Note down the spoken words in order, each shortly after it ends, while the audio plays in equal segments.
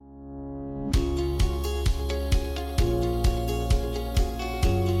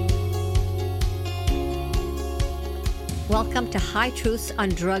Welcome to High Truths on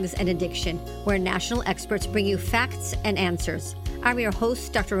Drugs and Addiction, where national experts bring you facts and answers. I'm your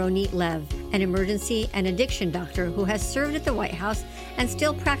host, Dr. Ronit Lev, an emergency and addiction doctor who has served at the White House and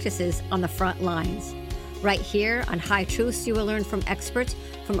still practices on the front lines. Right here on High Truths, you will learn from experts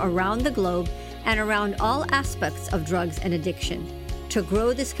from around the globe and around all aspects of drugs and addiction. To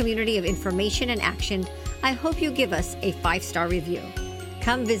grow this community of information and action, I hope you give us a 5-star review.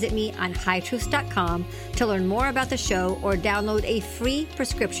 Come visit me on hightruths.com to learn more about the show or download a free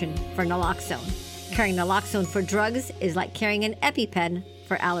prescription for naloxone. Carrying naloxone for drugs is like carrying an EpiPen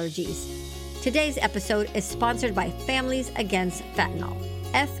for allergies. Today's episode is sponsored by Families Against Fentanyl.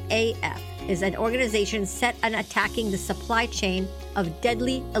 FAF is an organization set on attacking the supply chain of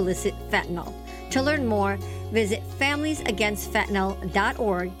deadly illicit fentanyl. To learn more, visit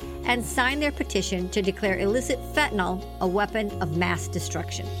familiesagainstfentanyl.org and sign their petition to declare illicit fentanyl a weapon of mass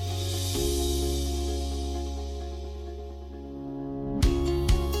destruction.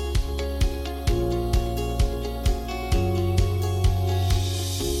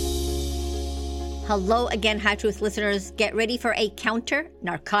 Hello again, High Truth listeners. Get ready for a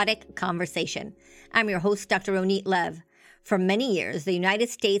counter-narcotic conversation. I'm your host, Dr. Ronit Lev. For many years, the United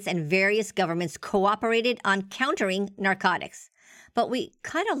States and various governments cooperated on countering narcotics. But we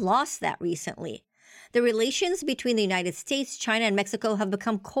kind of lost that recently. The relations between the United States, China, and Mexico have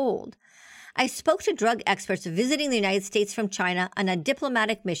become cold. I spoke to drug experts visiting the United States from China on a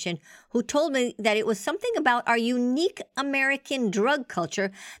diplomatic mission who told me that it was something about our unique American drug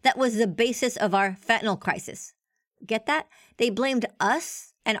culture that was the basis of our fentanyl crisis. Get that? They blamed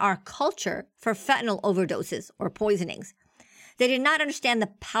us and our culture for fentanyl overdoses or poisonings. They did not understand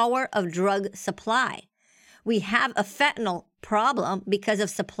the power of drug supply. We have a fentanyl problem because of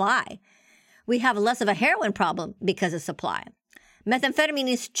supply. We have less of a heroin problem because of supply. Methamphetamine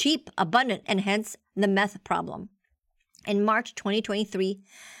is cheap, abundant, and hence the meth problem. In March 2023,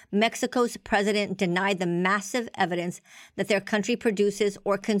 Mexico's president denied the massive evidence that their country produces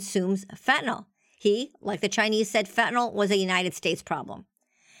or consumes fentanyl. He, like the Chinese, said fentanyl was a United States problem.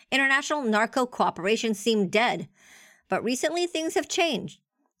 International narco cooperation seemed dead, but recently things have changed.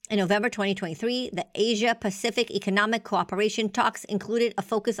 In November 2023, the Asia-Pacific Economic Cooperation talks included a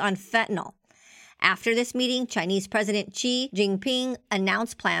focus on fentanyl. After this meeting, Chinese President Xi Jinping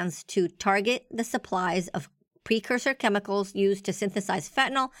announced plans to target the supplies of precursor chemicals used to synthesize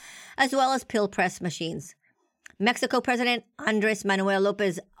fentanyl, as well as pill press machines. Mexico President Andres Manuel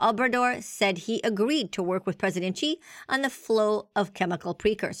López Obrador said he agreed to work with President Xi on the flow of chemical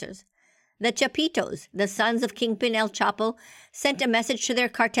precursors. The Chapitos, the sons of Kingpin El Chapo, sent a message to their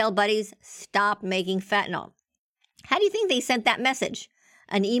cartel buddies, stop making fentanyl. How do you think they sent that message?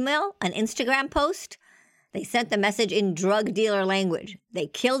 An email? An Instagram post? They sent the message in drug dealer language. They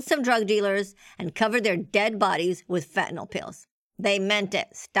killed some drug dealers and covered their dead bodies with fentanyl pills. They meant it.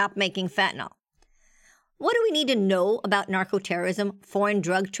 Stop making fentanyl. What do we need to know about narco-terrorism, foreign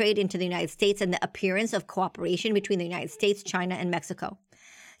drug trade into the United States, and the appearance of cooperation between the United States, China, and Mexico?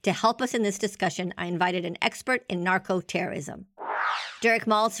 To help us in this discussion, I invited an expert in narco-terrorism. Derek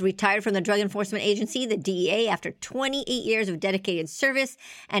Maltz retired from the Drug Enforcement Agency, the DEA, after 28 years of dedicated service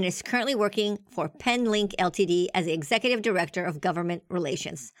and is currently working for PenLink Ltd. As the Executive Director of Government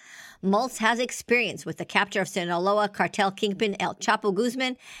Relations. Maltz has experience with the capture of Sinaloa Cartel Kingpin El Chapo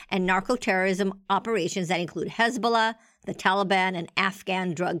Guzman and narco-terrorism operations that include Hezbollah, the Taliban, and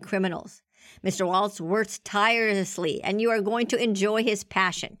Afghan drug criminals. Mr. Waltz works tirelessly, and you are going to enjoy his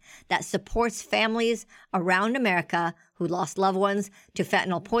passion that supports families around America who lost loved ones to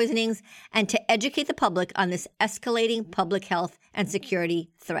fentanyl poisonings and to educate the public on this escalating public health and security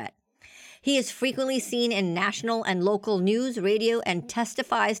threat. He is frequently seen in national and local news, radio, and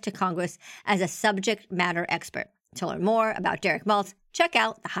testifies to Congress as a subject matter expert. To learn more about Derek Maltz, check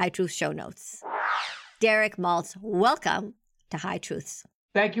out the High Truth show notes. Derek Maltz, welcome to High Truths.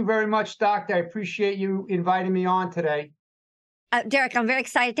 Thank you very much, Doctor. I appreciate you inviting me on today. Derek, I'm very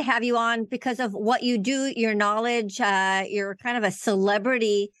excited to have you on because of what you do, your knowledge. You're kind of a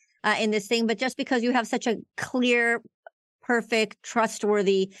celebrity in this thing, but just because you have such a clear, perfect,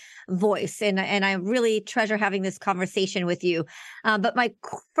 trustworthy voice. And I really treasure having this conversation with you. But my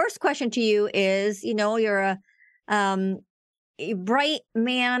first question to you is, you're a bright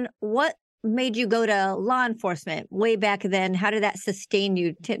man. What made you go to law enforcement way back then? How did that sustain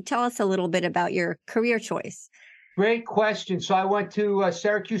you? Tell us a little bit about your career choice. Great question. So I went to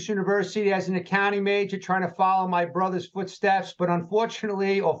Syracuse University as an accounting major, trying to follow my brother's footsteps. But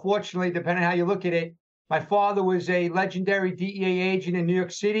unfortunately, or fortunately, depending on how you look at it, my father was a legendary DEA agent in New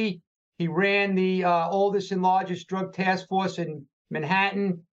York City. He ran the oldest and largest drug task force in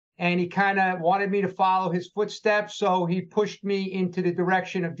Manhattan. and he kind of wanted me to follow his footsteps. So he pushed me into the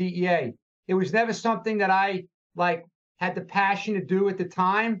direction of DEA. It was never something that I like had the passion to do at the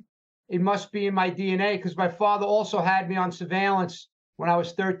time. It must be in my DNA because my father also had me on surveillance when I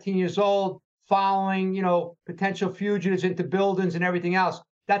was 13 years old, following, potential fugitives into buildings and everything else.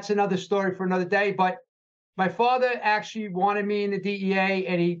 That's another story for another day. But my father actually wanted me in the DEA,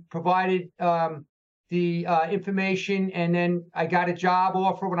 and he provided the information, and then I got a job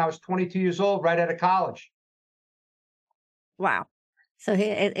offer when I was 22 years old, right out of college. Wow. So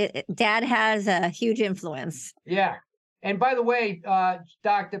Dad has a huge influence. Yeah. And by the way,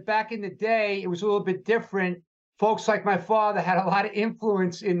 Doctor, back in the day, it was a little bit different. Folks like my father had a lot of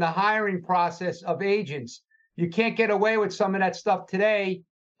influence in the hiring process of agents. You can't get away with some of that stuff today.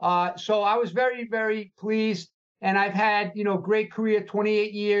 So I was very, very pleased. And I've had, great career,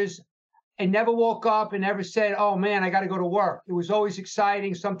 28 years. I never woke up and never said, oh, man, I got to go to work. It was always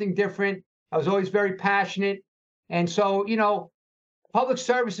exciting, something different. I was always very passionate. And so, public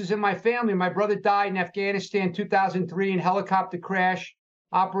services in my family. My brother died in Afghanistan 2003 in helicopter crash,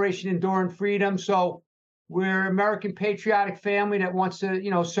 Operation Enduring Freedom. So we're an American patriotic family that wants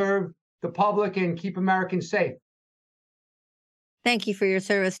to, serve the public and keep Americans safe. Thank you for your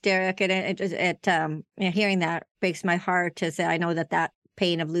service, Derek. And hearing that breaks my heart to say I know that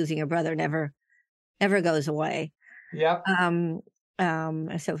pain of losing your brother never goes away. Yeah.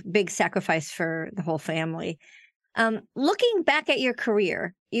 So big sacrifice for the whole family. Looking back at your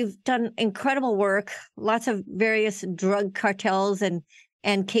career, you've done incredible work, lots of various drug cartels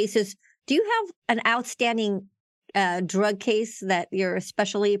and cases. Do you have an outstanding drug case that you're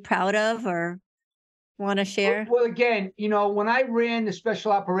especially proud of or want to share? Well, again, when I ran the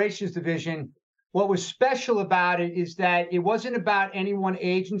Special Operations Division, what was special about it is that it wasn't about any one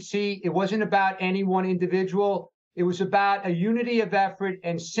agency. It wasn't about any one individual. It was about a unity of effort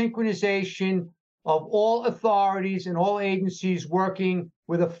and synchronization of all authorities and all agencies working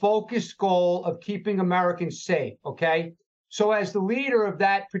with a focused goal of keeping Americans safe, okay? So as the leader of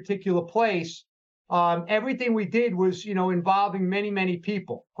that particular place, everything we did was, involving many, many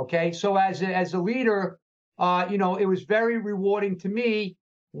people, okay? So as a leader, it was very rewarding to me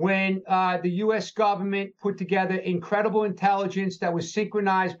when the U.S. government put together incredible intelligence that was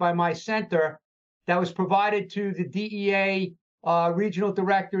synchronized by my center, that was provided to the DEA regional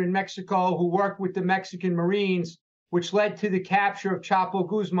director in Mexico, who worked with the Mexican Marines, which led to the capture of Chapo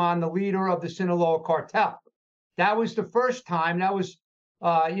Guzman, the leader of the Sinaloa Cartel. That was the first time. That was,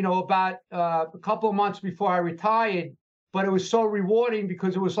 about a couple of months before I retired. But it was so rewarding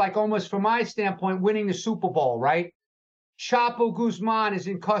because it was like almost, from my standpoint, winning the Super Bowl, right? Chapo Guzman is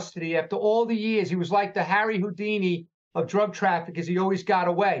in custody after all the years. He was like the Harry Houdini of drug traffickers. He always got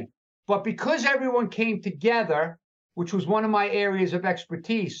away. But because everyone came together, which was one of my areas of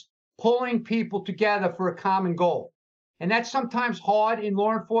expertise, pulling people together for a common goal. And that's sometimes hard in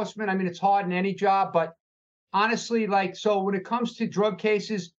law enforcement. I mean, it's hard in any job, but honestly, so when it comes to drug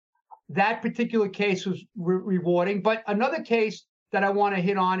cases, that particular case was rewarding. But another case that I want to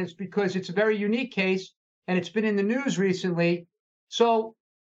hit on is because it's a very unique case and it's been in the news recently. So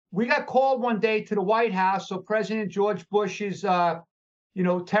we got called one day to the White House. So President George Bush's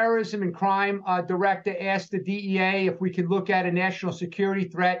terrorism and crime director asked the DEA if we could look at a national security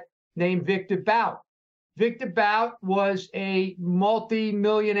threat named Viktor Bout. Viktor Bout was a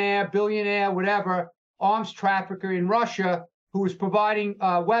multi-millionaire, billionaire, whatever, arms trafficker in Russia who was providing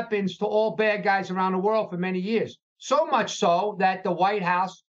weapons to all bad guys around the world for many years. So much so that the White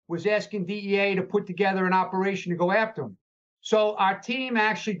House was asking DEA to put together an operation to go after him. So our team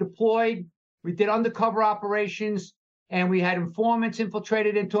actually deployed. We did undercover operations, and we had informants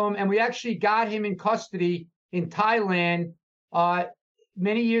infiltrated into him, and we actually got him in custody in Thailand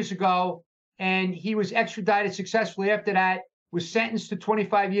many years ago, and he was extradited successfully after that, was sentenced to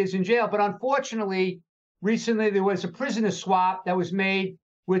 25 years in jail. But unfortunately, recently there was a prisoner swap that was made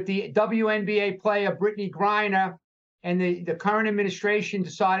with the WNBA player Brittany Griner, and the current administration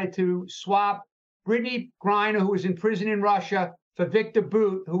decided to swap Brittany Griner, who was in prison in Russia, for Viktor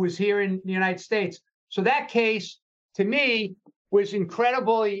Bout, who was here in the United States. So that case, to me, was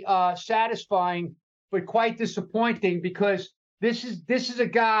incredibly satisfying, but quite disappointing, because this is a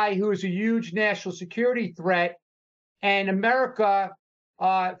guy who is a huge national security threat, and America,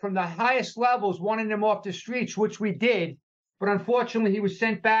 from the highest levels, wanted him off the streets, which we did. But unfortunately, he was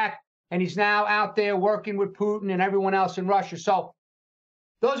sent back, and he's now out there working with Putin and everyone else in Russia. So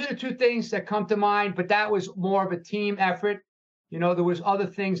those are the two things that come to mind, but that was more of a team effort. There was other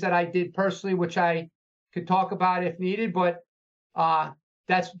things that I did personally, which I could talk about if needed, but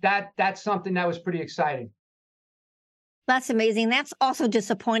that's something that was pretty exciting. That's amazing. That's also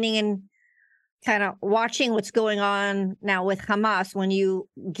disappointing in kind of watching what's going on now with Hamas. When you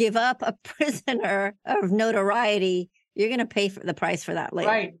give up a prisoner of notoriety, you're going to pay for the price for that later.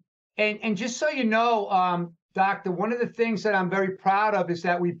 Right. And just so you know, Doctor, one of the things that I'm very proud of is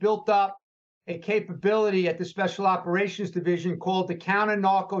that we built up a capability at the Special Operations Division called the Counter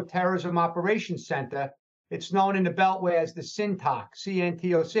Narco-Terrorism Operations Center. It's known in the Beltway as the CNTOC,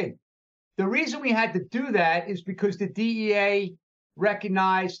 CNTOC. The reason we had to do that is because the DEA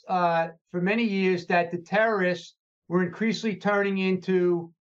recognized for many years that the terrorists were increasingly turning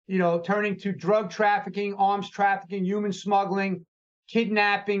to drug trafficking, arms trafficking, human smuggling,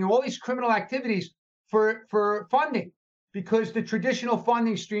 kidnapping, all these criminal activities for funding, because the traditional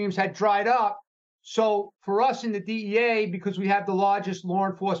funding streams had dried up. So for us in the DEA, because we have the largest law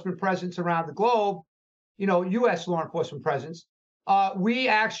enforcement presence around the globe, U.S. law enforcement presence, we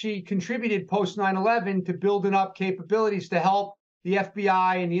actually contributed post 9/11 to building up capabilities to help the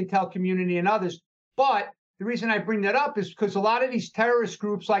FBI and the intel community and others. But the reason I bring that up is because a lot of these terrorist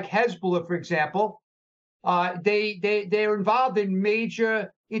groups, like Hezbollah, for example, they're involved in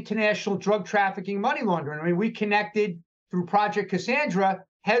major international drug trafficking, money laundering. I mean, we connected through Project Cassandra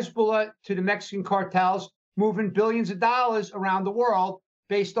Hezbollah to the Mexican cartels, moving billions of dollars around the world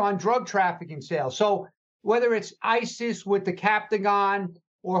based on drug trafficking sales. So whether it's ISIS with the Captagon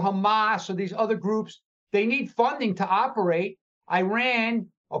or Hamas or these other groups, they need funding to operate. Iran,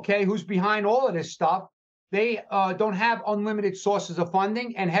 okay, who's behind all of this stuff, they don't have unlimited sources of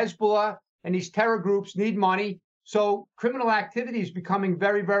funding, and Hezbollah and these terror groups need money. So criminal activity is becoming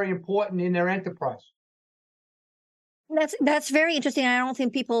very, very important in their enterprise. That's very interesting. I don't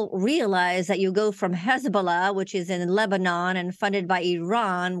think people realize that you go from Hezbollah, which is in Lebanon and funded by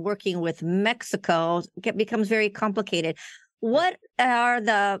Iran, working with Mexico. It becomes very complicated. What are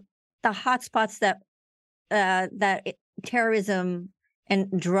the hotspots that terrorism and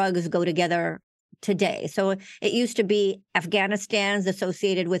drugs go together today? So it used to be Afghanistan's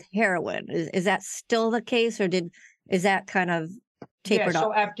associated with heroin. Is that still the case, or is that kind of tapered off?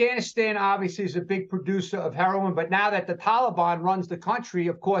 So Afghanistan obviously is a big producer of heroin, but now that the Taliban runs the country,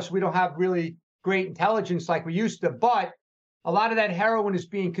 of course, we don't have really great intelligence like we used to, but a lot of that heroin is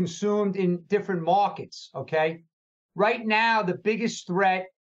being consumed in different markets, okay? Right now, the biggest threat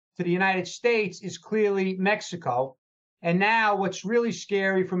to the United States is clearly Mexico. And now what's really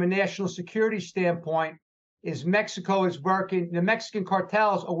scary from a national security standpoint is the Mexican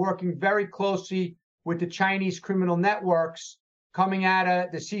cartels are working very closely with the Chinese criminal networks coming out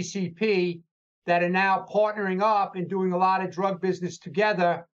of the CCP that are now partnering up and doing a lot of drug business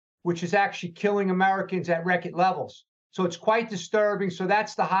together, which is actually killing Americans at record levels. So it's quite disturbing. So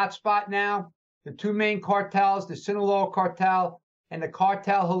that's the hot spot now. The two main cartels, the Sinaloa Cartel and the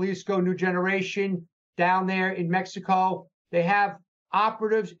Cartel Jalisco New Generation down there in Mexico. They have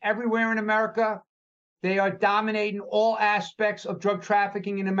operatives everywhere in America. They are dominating all aspects of drug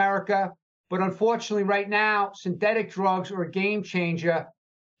trafficking in America. But unfortunately, right now, synthetic drugs are a game changer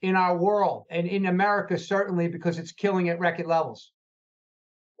in our world and in America, certainly, because it's killing at record levels.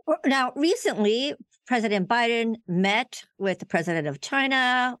 Now, recently, President Biden met with the president of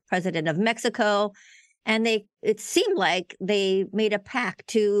China, president of Mexico, and it seemed like they made a pact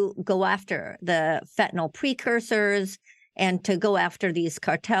to go after the fentanyl precursors and to go after these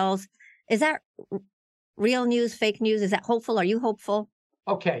cartels. Is that real news, fake news? Is that hopeful? Are you hopeful?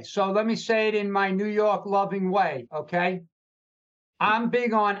 Okay, so let me say it in my New York loving way, okay? I'm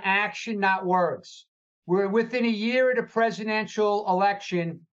big on action, not words. We're within a year of the presidential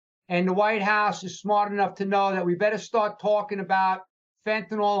election, and the White House is smart enough to know that we better start talking about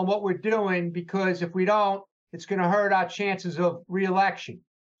fentanyl and what we're doing, because if we don't, it's going to hurt our chances of re-election.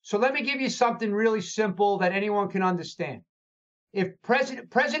 So let me give you something really simple that anyone can understand. If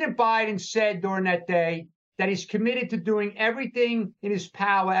President Biden said during that day that he's committed to doing everything in his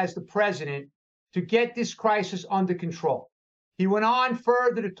power as the president to get this crisis under control. He went on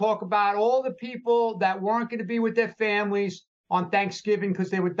further to talk about all the people that weren't going to be with their families on Thanksgiving because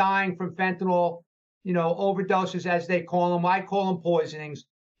they were dying from fentanyl, overdoses, as they call them. I call them poisonings.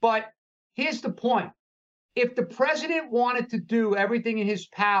 But here's the point. If the president wanted to do everything in his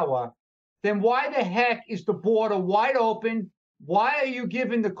power, then why the heck is the border wide open? Why are you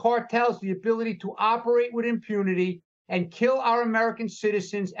giving the cartels the ability to operate with impunity and kill our American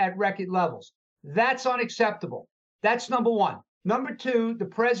citizens at record levels? That's unacceptable. That's number one. Number two, the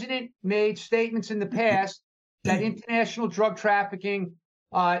president made statements in the past that international drug trafficking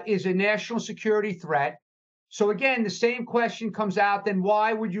is a national security threat. So again, the same question comes out, then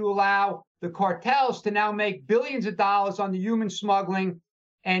why would you allow the cartels to now make billions of dollars on the human smuggling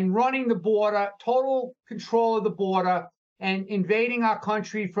and running the border, total control of the border, and invading our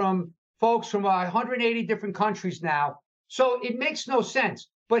country from folks from 180 different countries now. So it makes no sense.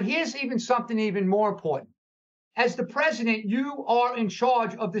 But here's even something even more important. As the president, you are in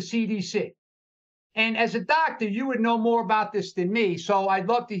charge of the CDC. And as a doctor, you would know more about this than me. So I'd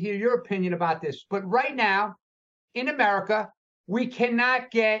love to hear your opinion about this. But right now, in America, we cannot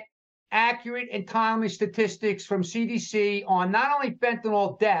get accurate and timely statistics from CDC on not only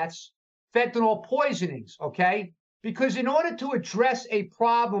fentanyl deaths, fentanyl poisonings, okay? Because in order to address a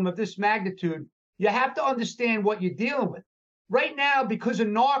problem of this magnitude, you have to understand what you're dealing with. Right now, because of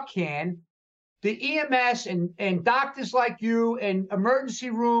Narcan, the EMS and doctors like you and emergency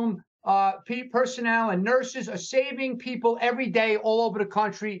room personnel and nurses are saving people every day all over the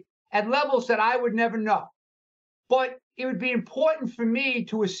country at levels that I would never know. But it would be important for me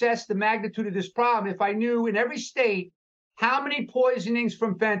to assess the magnitude of this problem if I knew in every state how many poisonings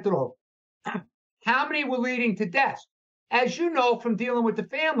from fentanyl, how many were leading to deaths. As you know from dealing with the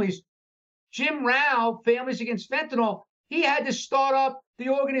families, Jim Rao, Families Against Fentanyl, he had to start up the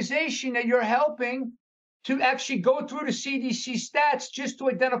organization that you're helping to actually go through the CDC stats just to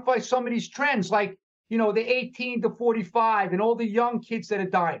identify some of these trends, like, you know, the 18 to 45 and all the young kids that are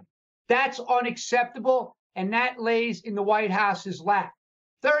dying. That's unacceptable, and that lays in the White House's lap.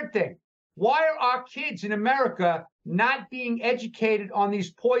 Third thing, why are our kids in America not being educated on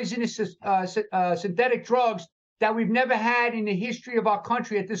these poisonous synthetic drugs that we've never had in the history of our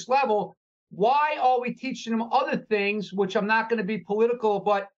country at this level? Why are we teaching them other things, which I'm not going to be political,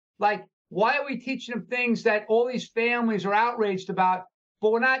 but like, why are we teaching them things that all these families are outraged about,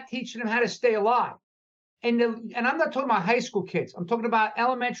 but we're not teaching them how to stay alive? And I'm not talking about high school kids. I'm talking about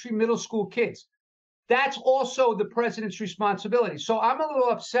elementary, middle school kids. That's also the president's responsibility. So I'm a little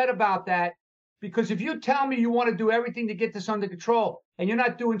upset about that, because if you tell me you want to do everything to get this under control and you're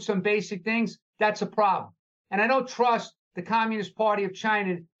not doing some basic things, that's a problem. And I don't trust the Communist Party of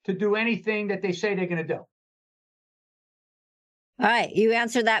China to do anything that they say they're going to do. All right, you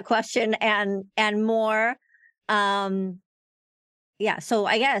answered that question and more. Yeah, so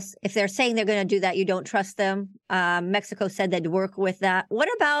I guess if they're saying they're going to do that, you don't trust them. Mexico said they'd work with that. What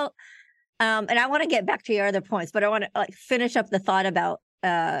about, and I want to get back to your other points, but I want to finish up the thought about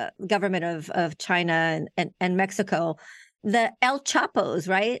government of China and Mexico. The El Chapos,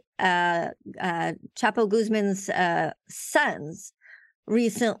 right? Chapo Guzman's sons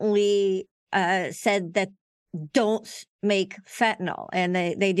recently said that don't make fentanyl, and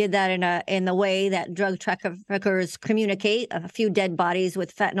they did that in the way that drug traffickers communicate, a few dead bodies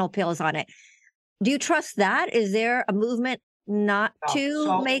with fentanyl pills on it. Do you trust that? Is there a movement not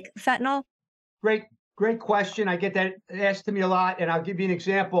to make fentanyl? Great question. I get that asked to me a lot, and I'll give you an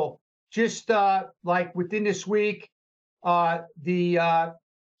example. Just like within this week, the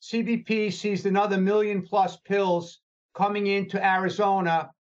CBP seized another 1 million+ pills coming into Arizona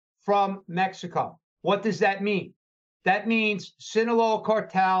from Mexico. What does that mean? That means Sinaloa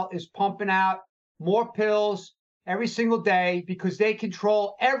Cartel is pumping out more pills every single day because they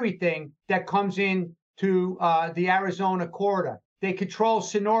control everything that comes in to the Arizona corridor. They control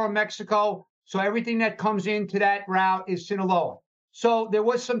Sonora, Mexico, so everything that comes into that route is Sinaloa. So there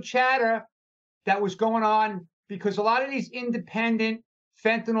was some chatter that was going on because a lot of these independent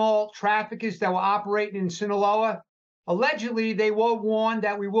fentanyl traffickers that were operating in Sinaloa, allegedly they were warned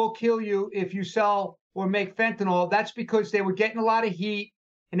that we will kill you if you sell or make fentanyl. That's because they were getting a lot of heat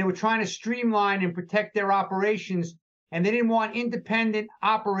and they were trying to streamline and protect their operations, and they didn't want independent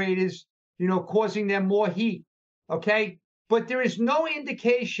operators, causing them more heat. Okay? But there is no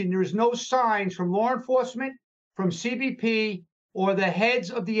indication, there is no signs from law enforcement, from CBP, or the heads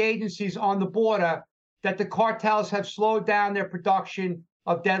of the agencies on the border that the cartels have slowed down their production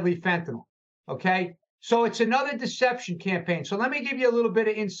of deadly fentanyl. Okay? So it's another deception campaign. So let me give you a little bit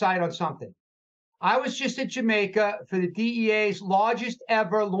of insight on something. I was just at Jamaica for the DEA's largest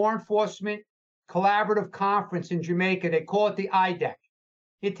ever law enforcement collaborative conference in Jamaica. They call it the IDEC,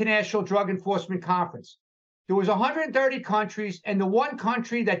 International Drug Enforcement Conference. There was 130 countries, and the one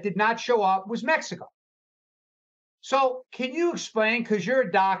country that did not show up was Mexico. So can you explain, because you're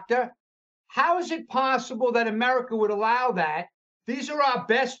a doctor, how is it possible that America would allow that? These are our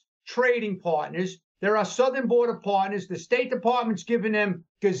best trading partners. They're our southern border partners. The State Department's giving them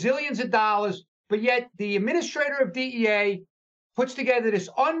gazillions of dollars, but yet the administrator of DEA puts together this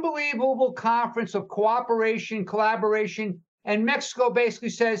unbelievable conference of cooperation, collaboration, and Mexico basically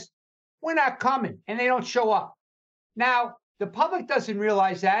says, we're not coming, and they don't show up. Now, the public doesn't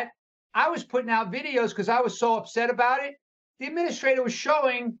realize that. I was putting out videos because I was so upset about it. The administrator was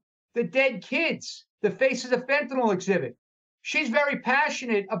showing the dead kids, the Faces of Fentanyl exhibit. She's very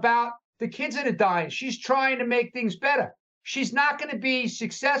passionate about the kids that are dying. She's trying to make things better. She's not going to be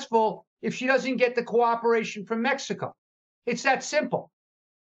successful if she doesn't get the cooperation from Mexico. It's that simple.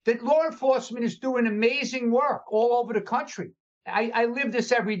 The law enforcement is doing amazing work all over the country. I live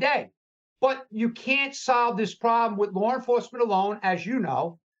this every day. But you can't solve this problem with law enforcement alone, as you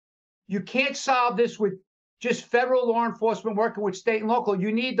know. You can't solve this with just federal law enforcement working with state and local.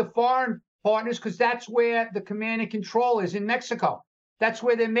 You need the foreign partners because that's where the command and control is in Mexico. That's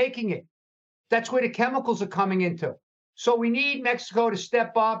where they're making it. That's where the chemicals are coming into. So we need Mexico to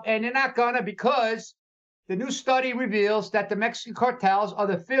step up, and they're not gonna, because the new study reveals that the Mexican cartels are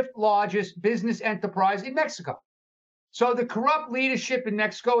the 5th largest business enterprise in Mexico. So the corrupt leadership in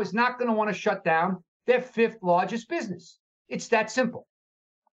Mexico is not going to want to shut down their 5th largest business. It's that simple.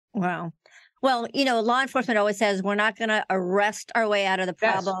 Wow. Well, law enforcement always says we're not going to arrest our way out of the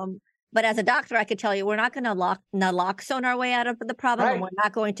problem. Yes. But as a doctor, I could tell you we're not going to naloxone our way out of the problem, right. And we're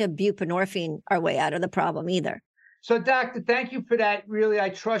not going to buprenorphine our way out of the problem either. So, Doctor, thank you for that. Really, I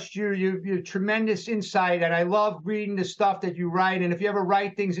trust you. You're tremendous insight, and I love reading the stuff that you write. And if you ever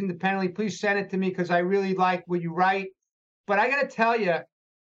write things independently, please send it to me because I really like what you write. But I got to tell you,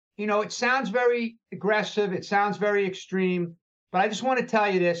 it sounds very aggressive. It sounds very extreme. But I just want to tell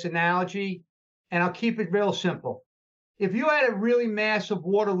you this analogy, and I'll keep it real simple. If you had a really massive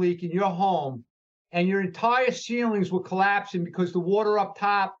water leak in your home and your entire ceilings were collapsing because the water up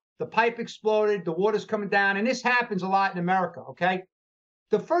top, the pipe exploded, the water's coming down, and this happens a lot in America, okay?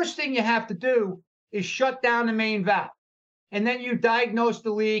 The first thing you have to do is shut down the main valve. And then you diagnose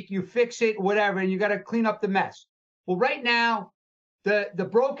the leak, you fix it, whatever, and you got to clean up the mess. Well, right now, the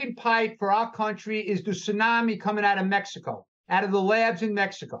broken pipe for our country is the tsunami coming out of Mexico, out of the labs in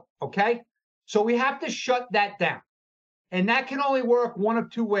Mexico, okay? So we have to shut that down. And that can only work one of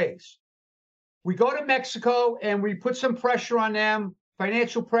 2 ways. We go to Mexico and we put some pressure on them,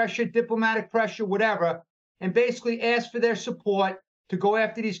 financial pressure, diplomatic pressure, whatever, and basically ask for their support to go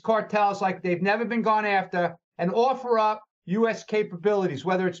after these cartels like they've never been gone after and offer up U.S. capabilities,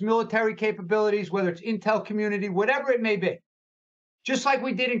 whether it's military capabilities, whether it's intel community, whatever it may be, just like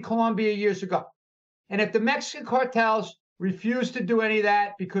we did in Colombia years ago. And if the Mexican cartels refuse to do any of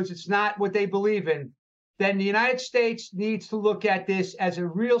that because it's not what they believe in, then the United States needs to look at this as a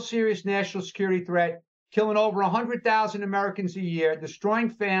real serious national security threat, killing over 100,000 Americans a year, destroying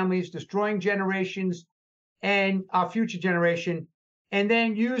families, destroying generations and our future generation, and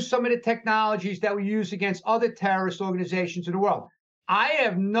then use some of the technologies that we use against other terrorist organizations in the world. I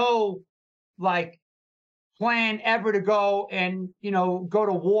have no plan ever to go and, go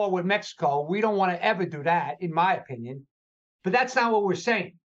to war with Mexico. We don't want to ever do that, in my opinion. But that's not what we're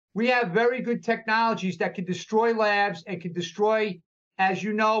saying. We have very good technologies that can destroy labs and can destroy, as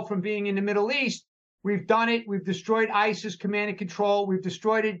you know, from being in the Middle East. We've done it. We've destroyed ISIS command and control. We've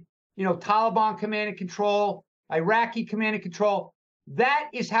destroyed it, Taliban command and control, Iraqi command and control. That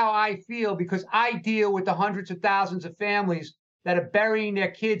is how I feel because I deal with the hundreds of thousands of families that are burying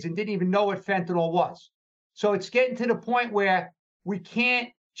their kids and didn't even know what fentanyl was. So it's getting to the point where we can't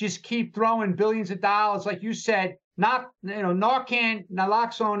just keep throwing billions of dollars, like you said. Narcan,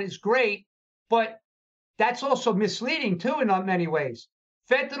 naloxone is great, but that's also misleading too in many ways.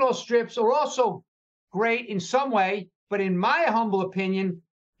 Fentanyl strips are also great in some way, but in my humble opinion,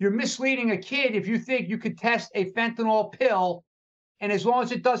 you're misleading a kid if you think you could test a fentanyl pill, and as long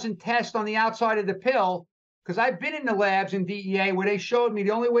as it doesn't test on the outside of the pill, because I've been in the labs in DEA where they showed me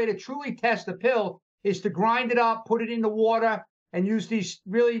the only way to truly test a pill is to grind it up, put it in the water, and use these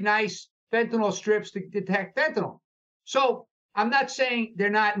really nice fentanyl strips to detect fentanyl. So I'm not saying they're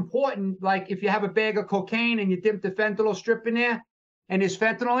not important. Like if you have a bag of cocaine and you dip the fentanyl strip in there and there's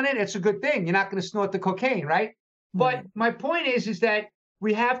fentanyl in it, it's a good thing. You're not going to snort the cocaine, right? But my point is that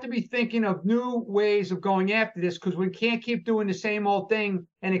we have to be thinking of new ways of going after this because we can't keep doing the same old thing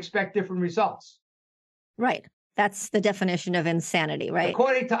and expect different results. Right. That's the definition of insanity, right?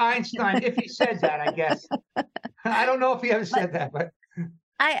 According to Einstein, if he said that, I guess. I don't know if he ever said that, but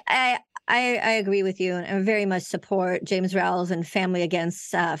I agree with you, and I very much support James Rowles and Family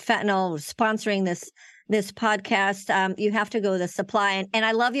Against Fentanyl sponsoring this podcast. You have to go the supply, and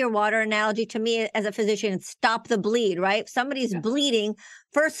I love your water analogy. To me, as a physician, it's stop the bleed. Right? If somebody's bleeding,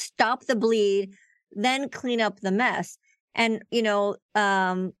 first stop the bleed, then clean up the mess. And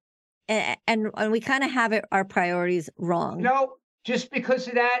and we kind of have our priorities wrong. No, just because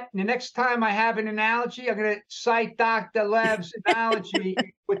of that, the next time I have an analogy, I'm going to cite Dr. Lev's analogy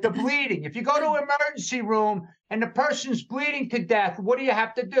with the bleeding. If you go to an emergency room and the person's bleeding to death, what do you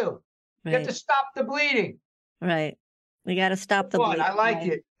have to do? Right. You have to stop the bleeding. Right. We got to stop the bleeding. I like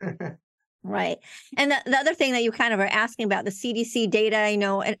it. Right. And the other thing that you kind of are asking about, the CDC data,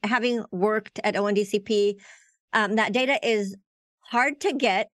 and having worked at ONDCP, that data is hard to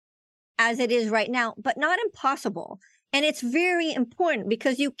get as it is right now, but not impossible. And it's very important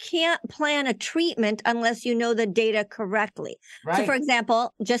because you can't plan a treatment unless you know the data correctly. Right. So, for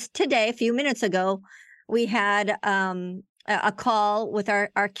example, just today, a few minutes ago, we had a call with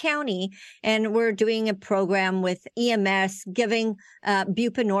our county, and we're doing a program with EMS giving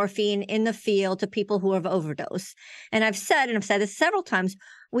buprenorphine in the field to people who have overdosed. And I've said this several times,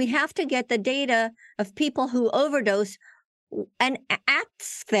 we have to get the data of people who overdose and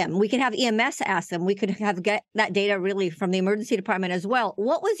ask them. We could have EMS ask them. We could get that data really from the emergency department as well.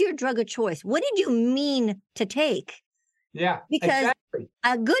 What was your drug of choice? What did you mean to take? Yeah, because exactly.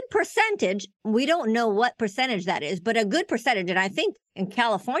 A good percentage, we don't know what percentage that is, but a good percentage, and I think in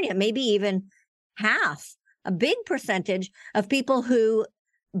California, maybe even half, a big percentage of people who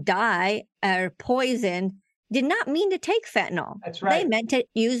die or poisoned did not mean to take fentanyl. That's right. They meant to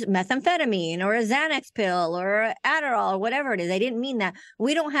use methamphetamine or a Xanax pill or Adderall or whatever it is. They didn't mean that.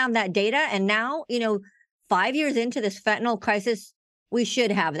 We don't have that data. And now, 5 years into this fentanyl crisis, we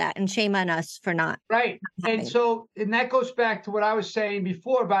should have that. And shame on us for not. Right. And that goes back to what I was saying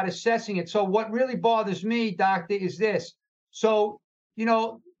before about assessing it. So what really bothers me, doctor, is this. So,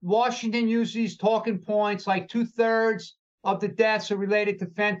 Washington uses these talking points like 2/3 of the deaths are related to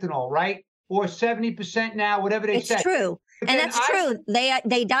fentanyl, right? Or 70% now, whatever they say. It's true. And that's true.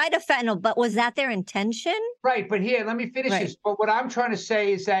 They died of fentanyl, but was that their intention? Right. But here, let me finish this. But what I'm trying to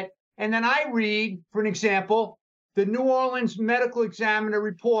say is that, and then I read, for an example, the New Orleans Medical Examiner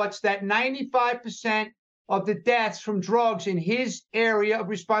reports that 95% of the deaths from drugs in his area of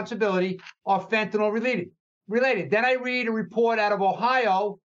responsibility are fentanyl related. Then I read a report out of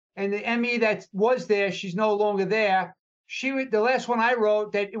Ohio, and the ME that was there, she's no longer there. The last one I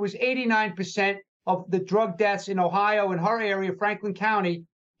wrote, that it was 89% of the drug deaths in Ohio, in her area, Franklin County,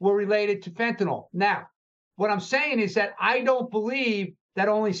 were related to fentanyl. Now, what I'm saying is that I don't believe that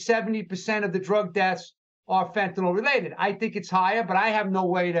only 70% of the drug deaths are fentanyl related. I think it's higher, but I have no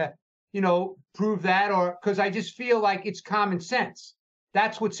way to, prove that, or because I just feel like it's common sense.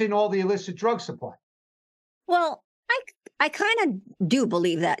 That's what's in all the illicit drug supply. Well, I kind of do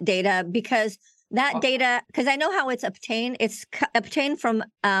believe that data because I know how it's obtained. It's obtained from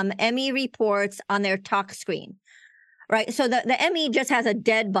ME reports on their TOC screen, right? So the ME just has a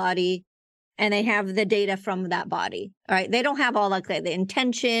dead body, and they have the data from that body, right? They don't have all like the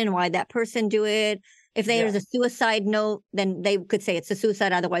intention, why that person do it. If there's a suicide note, then they could say it's a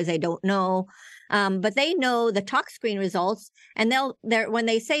suicide. Otherwise, they don't know. But they know the TOC screen results, and when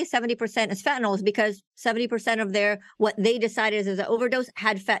they say 70% is fentanyl, is because 70% of what they decided is an overdose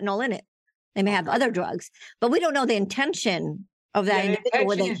had fentanyl in it. They may have other drugs, but we don't know the intention of that individual.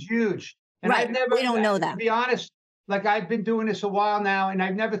 The intention is huge. And right. We don't know that. To be honest, like I've been doing this a while now, and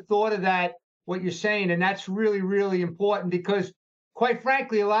I've never thought of that, what you're saying. And that's really, really important because, quite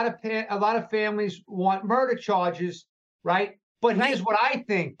frankly, a lot of families want murder charges, right? But here's what I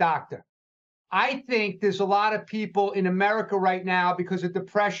think, doctor. I think there's a lot of people in America right now, because of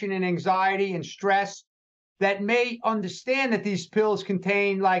depression and anxiety and stress, that may understand that these pills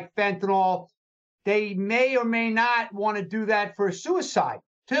contain like fentanyl. They may or may not want to do that for a suicide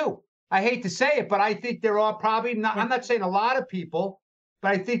too. I hate to say it, but I think there are probably not, I'm not saying a lot of people,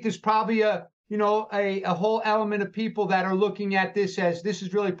 but I think there's probably a whole element of people that are looking at this as, this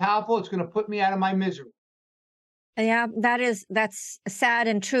is really powerful. It's going to put me out of my misery. Yeah, that's sad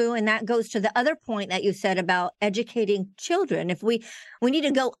and true. And that goes to the other point that you said about educating children. If we need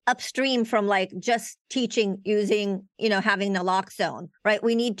to go upstream from like just teaching using, having naloxone, right?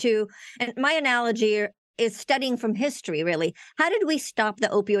 We need to, and my analogy is studying from history, really. How did we stop the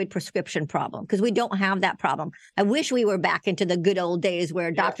opioid prescription problem? Because we don't have that problem. I wish we were back into the good old days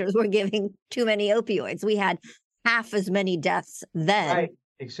where doctors were giving too many opioids. We had half as many deaths then. Right.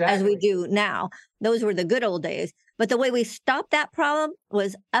 Exactly. As we do now. Those were the good old days. But the way we stopped that problem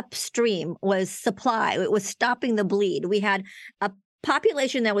was upstream, was supply. It was stopping the bleed. We had a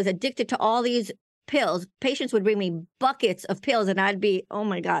population that was addicted to all these pills. Patients would bring me buckets of pills, and I'd be, oh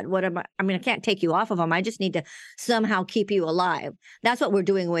my God, what am I? I mean, I can't take you off of them. I just need to somehow keep you alive. That's what we're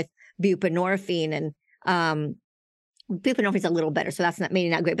doing with buprenorphine, and buprenorphine's a little better, so that's maybe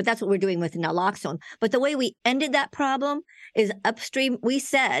not great, but that's what we're doing with naloxone. But the way we ended that problem is upstream. We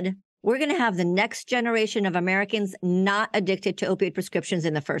said we're going to have the next generation of Americans not addicted to opioid prescriptions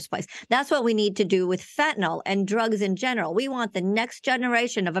in the first place. That's what we need to do with fentanyl and drugs in general. We want the next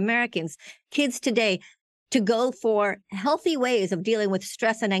generation of Americans, kids today, to go for healthy ways of dealing with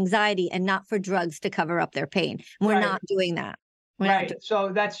stress and anxiety and not for drugs to cover up their pain. We're not doing that. Right.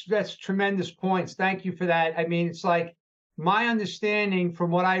 So that's tremendous points. Thank you for that. I mean, it's like my understanding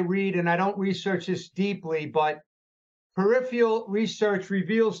from what I read, and I don't research this deeply, but peripheral research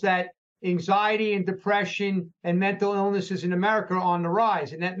reveals that anxiety and depression and mental illnesses in America are on the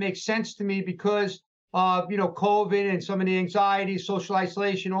rise. And that makes sense to me because of, COVID and some of the anxiety, social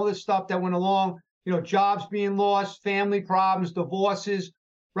isolation, all this stuff that went along, jobs being lost, family problems, divorces,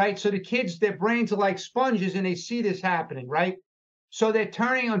 right? So the kids, their brains are like sponges and they see this happening, right? So they're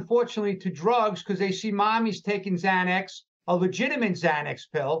turning, unfortunately, to drugs because they see mommy's taking Xanax, a legitimate Xanax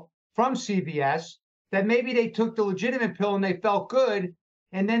pill from CVS, that maybe they took the legitimate pill and they felt good,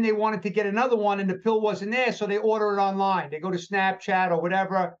 and then they wanted to get another one and the pill wasn't there, so they order it online. They go to Snapchat or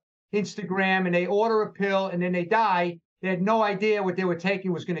whatever, Instagram, and they order a pill and then they die. They had no idea what they were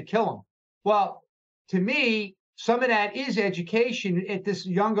taking was going to kill them. Well, to me, some of that is education at this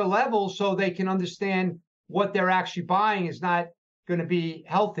younger level so they can understand what they're actually buying is not going to be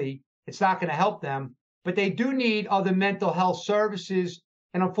healthy. It's not going to help them. But they do need other mental health services.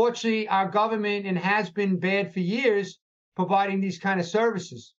 And unfortunately, our government, and has been bad for years, providing these kind of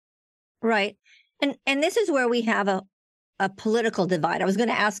services. Right. And this is where we have a political divide. I was going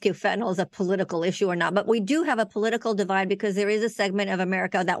to ask you if fentanyl is a political issue or not, but we do have a political divide because there is a segment of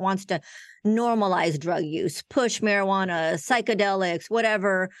America that wants to normalize drug use, push marijuana, psychedelics,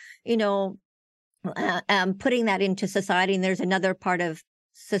 whatever, putting that into society. And there's another part of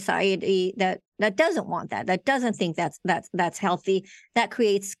society that doesn't want that doesn't think that's healthy. That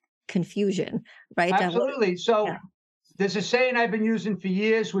creates confusion, right? Absolutely. So there's a saying I've been using for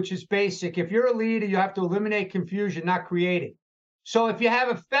years, which is basic. If you're a leader, you have to eliminate confusion, not create it. So if you have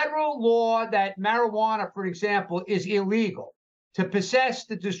a federal law that marijuana, for example, is illegal to possess,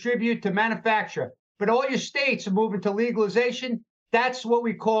 to distribute, to manufacture, but all your states are moving to legalization, that's what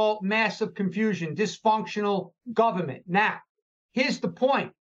we call massive confusion, dysfunctional government. Now, here's the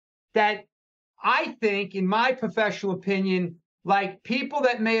point that I think, in my professional opinion, like people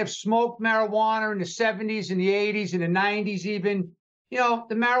that may have smoked marijuana in the 70s and the 80s and the 90s even, the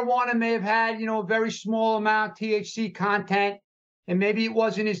marijuana may have had, a very small amount THC content, and maybe it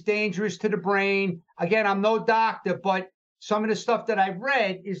wasn't as dangerous to the brain. Again, I'm no doctor, but some of the stuff that I've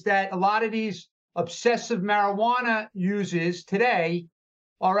read is that a lot of these obsessive marijuana users today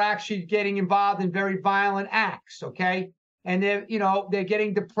are actually getting involved in very violent acts, okay? And they're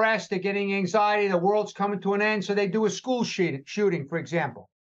getting depressed, they're getting anxiety, the world's coming to an end, so they do a school shooting, for example.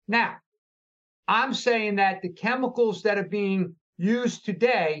 Now, I'm saying that the chemicals that are being used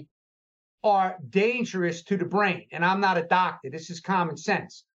today are dangerous to the brain, and I'm not a doctor. This is common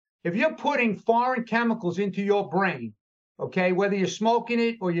sense. If you're putting foreign chemicals into your brain, okay, whether you're smoking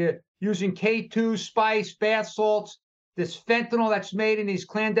it or you're using K2, spice, bath salts, this fentanyl that's made in these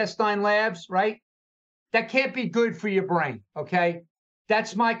clandestine labs, right? That can't be good for your brain, okay?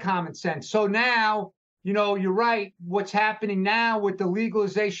 That's my common sense. So now, you're right. What's happening now with the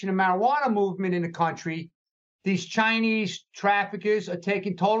legalization of marijuana movement in the country, these Chinese traffickers are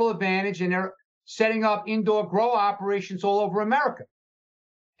taking total advantage and they're setting up indoor grow operations all over America.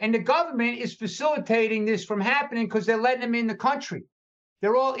 And the government is facilitating this from happening because they're letting them in the country.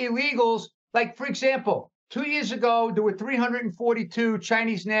 They're all illegals. Like, for example, 2 years ago, there were 342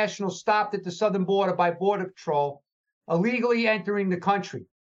 Chinese nationals stopped at the southern border by Border Patrol, illegally entering the country.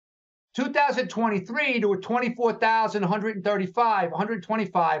 2023, there were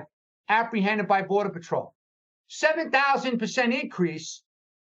 125 apprehended by Border Patrol. 7,000% increase,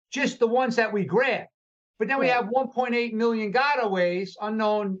 just the ones that we grabbed. But then we have 1.8 million gotaways,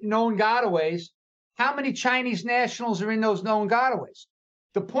 known gotaways. How many Chinese nationals are in those known gotaways?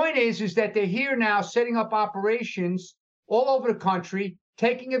 The point is that they're here now setting up operations all over the country,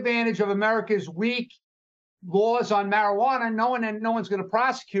 taking advantage of America's weak laws on marijuana, knowing that no one's going to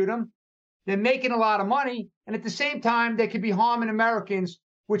prosecute them. They're making a lot of money. And at the same time, they could be harming Americans,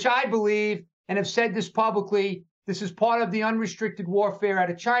 which I believe, and have said this publicly, this is part of the unrestricted warfare out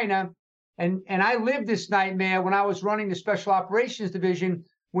of China. And I lived this nightmare when I was running the Special Operations Division,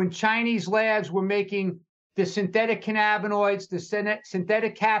 when Chinese labs were making the synthetic cannabinoids, the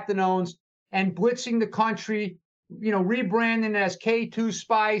synthetic cathinones, and blitzing the country, rebranding it as K2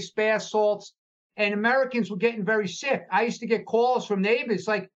 spice, bath salts, and Americans were getting very sick. I used to get calls from neighbors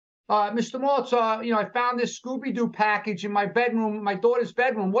like, Mr. Maltz, I found this Scooby-Doo package in my bedroom, my daughter's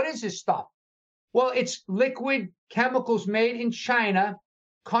bedroom. What is this stuff? Well, it's liquid chemicals made in China,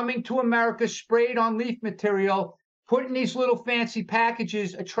 coming to America, sprayed on leaf material, put in these little fancy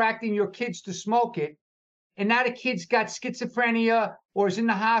packages, attracting your kids to smoke it. And now the kid's got schizophrenia or is in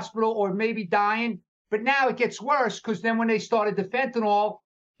the hospital or maybe dying. But now it gets worse because then when they started the fentanyl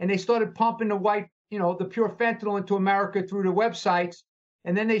and they started pumping the white the pure fentanyl into America through the websites,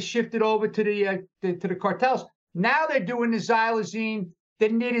 and then they shifted over to the cartels. Now they're doing the xylazine, the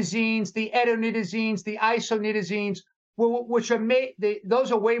nitazines, the etonitazines, the isonitazines, which are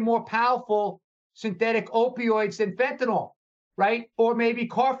those are way more powerful synthetic opioids than fentanyl, right? Or maybe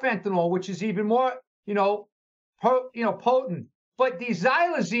carfentanil, which is even more, potent. But the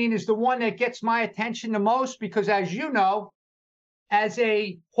xylazine is the one that gets my attention the most because, as you know, as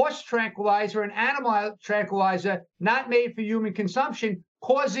a horse tranquilizer, an animal tranquilizer, not made for human consumption,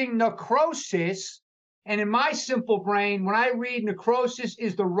 causing necrosis. And in my simple brain, when I read necrosis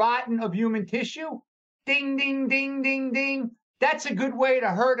is the rotting of human tissue, ding, ding, ding, ding, ding. That's a good way to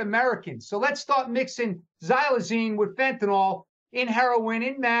hurt Americans. So let's start mixing xylazine with fentanyl in heroin,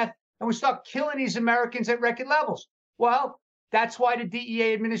 in meth, and we start killing these Americans at record levels. Well, that's why the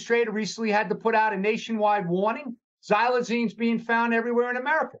DEA administrator recently had to put out a nationwide warning. Xylazine's being found everywhere in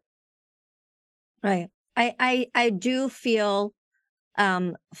America. Right. I do feel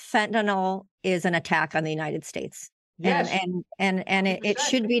fentanyl is an attack on the United States. Yes. And it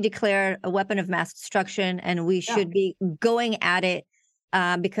should be declared a weapon of mass destruction, and we should be going at it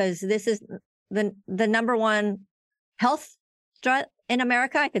because this is the number one health threat in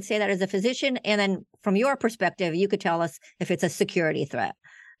America. I could say that as a physician, and then from your perspective, you could tell us if it's a security threat,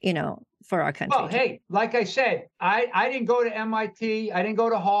 for our country. Well, hey, like I said, I didn't go to MIT, I didn't go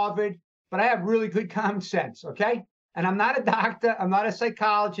to Harvard, but I have really good common sense, okay? And I'm not a doctor, I'm not a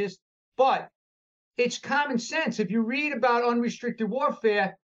psychologist, but it's common sense. If you read about unrestricted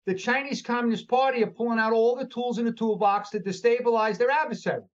warfare, the Chinese Communist Party are pulling out all the tools in the toolbox to destabilize their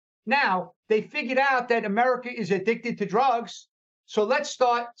adversary. Now, they figured out that America is addicted to drugs, so let's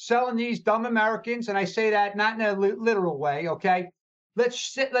start selling these dumb Americans, and I say that not in a literal way, okay?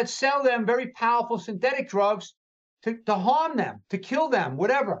 Let's sell them very powerful synthetic drugs to harm them, to kill them,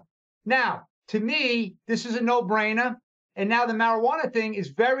 whatever. Now, to me, this is a no-brainer. And now the marijuana thing is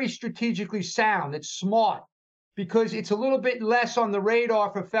very strategically sound. It's smart because it's a little bit less on the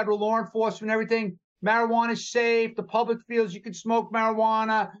radar for federal law enforcement and everything. Marijuana is safe. The public feels you can smoke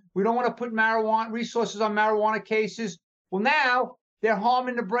marijuana. We don't want to put resources on marijuana cases. Well, now they're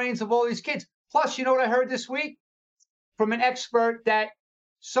harming the brains of all these kids. Plus, you know what I heard this week from an expert, that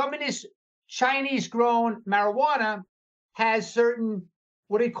some of this Chinese-grown marijuana has certain,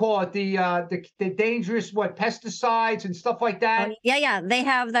 what do you call it? The dangerous pesticides and stuff like that. Yeah. They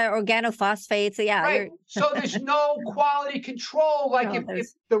have the organophosphates. Yeah. Right. So there's no quality control. Like if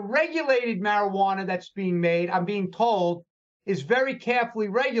the regulated marijuana that's being made, I'm being told, is very carefully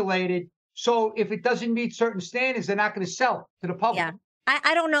regulated. So if it doesn't meet certain standards, they're not going to sell it to the public. Yeah.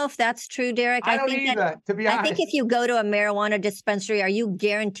 I don't know if that's true, Derek. I don't think either, to be honest. I think if you go to a marijuana dispensary, are you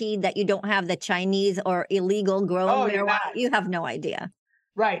guaranteed that you don't have the Chinese or illegal grown marijuana? You have no idea.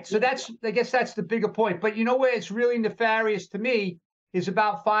 Right. So I guess that's the bigger point. But you know where it's really nefarious to me is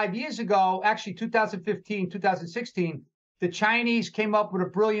about 5 years ago, actually 2015, 2016, the Chinese came up with a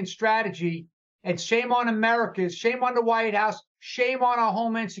brilliant strategy, and shame on America, shame on the White House, shame on our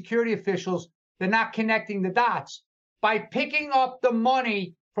Homeland Security officials. They're not connecting the dots. By picking up the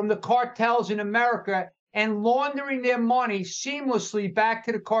money from the cartels in America and laundering their money seamlessly back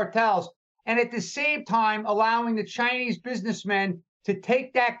to the cartels, and at the same time allowing the Chinese businessmen to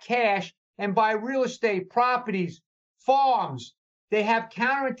take that cash and buy real estate, properties, farms. They have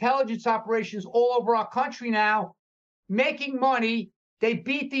counterintelligence operations all over our country now, making money. They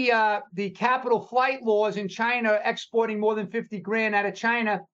beat the capital flight laws in China, exporting more than 50 grand out of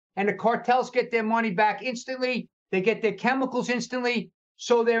China, and the cartels get their money back instantly. They get their chemicals instantly.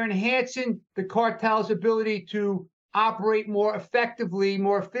 So they're enhancing the cartel's ability to operate more effectively,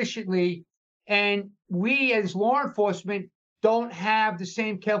 more efficiently. And we as law enforcement don't have the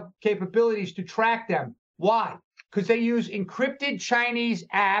same capabilities to track them. Why? Because they use encrypted Chinese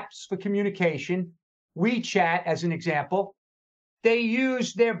apps for communication, WeChat as an example. They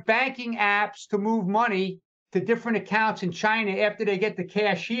use their banking apps to move money to different accounts in China after they get the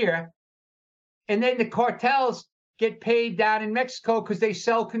cash here. And then the cartels get paid down in Mexico because they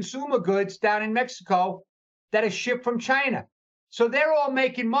sell consumer goods down in Mexico that are shipped from China. So they're all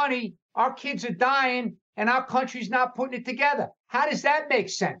making money. Our kids are dying, and our country's not putting it together. How does that make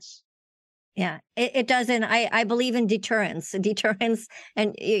sense? Yeah, it doesn't. I believe in deterrence, and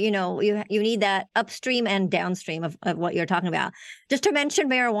you need that upstream and downstream of what you're talking about. Just to mention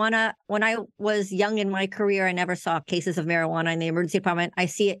marijuana, when I was young in my career, I never saw cases of marijuana in the emergency department. I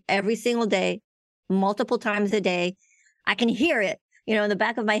see it every single day, multiple times a day. I can hear it, in the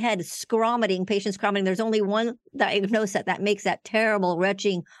back of my head, patients scromating. There's only one diagnosis that makes that terrible,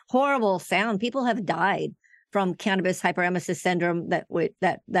 retching, horrible sound. People have died from cannabis hyperemesis syndrome that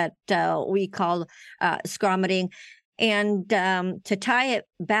we call scarmating. And to tie it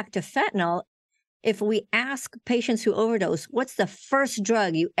back to fentanyl, if we ask patients who overdose, what's the first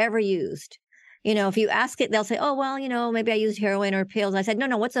drug you ever used? If you ask it, they'll say, oh, well, maybe I used heroin or pills. I said,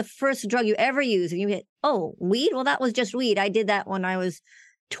 no, what's the first drug you ever used? And you get, oh, weed? Well, that was just weed. I did that when I was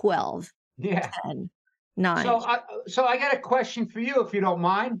 12, 10, 9. So I got a question for you, if you don't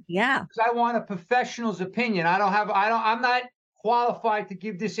mind. Yeah. Because I want a professional's opinion. I'm not qualified to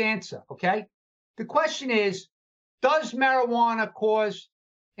give this answer, okay? The question is, does marijuana cause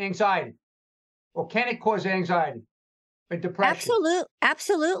anxiety? Or can it cause anxiety or depression?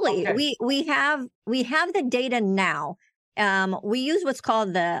 Absolutely. Okay. We have the data now. We use what's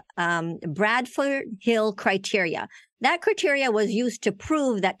called the Bradford Hill criteria. That criteria was used to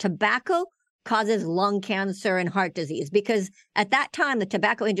prove that tobacco causes lung cancer and heart disease, because at that time the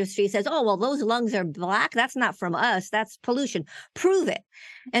tobacco industry says, oh, well, those lungs are black. That's not from us. That's pollution. Prove it.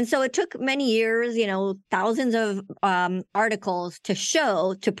 And so it took many years, thousands of articles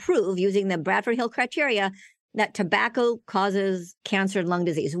to prove using the Bradford Hill criteria that tobacco causes cancer and lung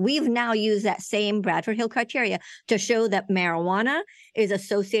disease. We've now used that same Bradford Hill criteria to show that marijuana is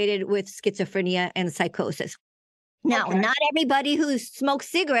associated with schizophrenia and psychosis. Now, Not everybody who smokes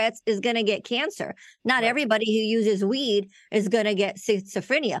cigarettes is going to get cancer. Not everybody who uses weed is going to get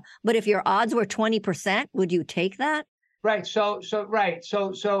schizophrenia. But if your odds were 20%, would you take that? Right. So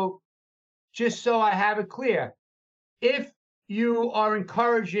just so I have it clear, if you are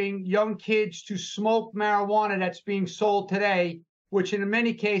encouraging young kids to smoke marijuana that's being sold today, which in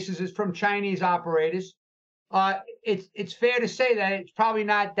many cases is from Chinese operators, it's fair to say that it's probably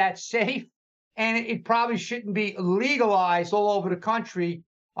not that safe. And it probably shouldn't be legalized all over the country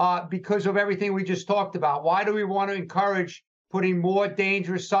because of everything we just talked about. Why do we want to encourage putting more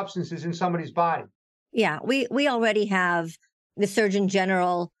dangerous substances in somebody's body? Yeah, we already have the Surgeon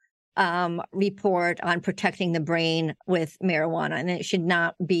General report on protecting the brain with marijuana, and it should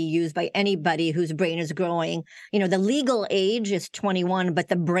not be used by anybody whose brain is growing. The legal age is 21, but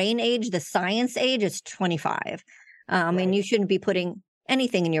the brain age, the science age, is 25. And you shouldn't be putting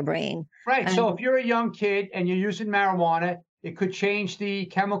anything in your brain. Right. So if you're a young kid and you're using marijuana, it could change the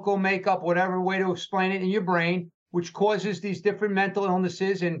chemical makeup, whatever way to explain it, in your brain, which causes these different mental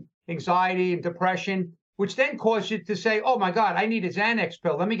illnesses and anxiety and depression, which then cause you to say, oh, my God, I need a Xanax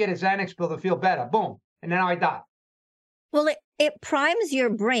pill. Let me get a Xanax pill to feel better. Boom. And then I die. Well, it primes your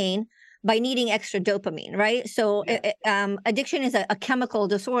brain by needing extra dopamine, right? So addiction is a chemical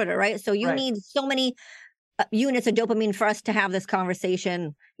disorder, right? So you need so many units of dopamine for us to have this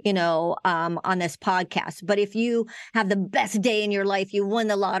conversation, on this podcast. But if you have the best day in your life, you won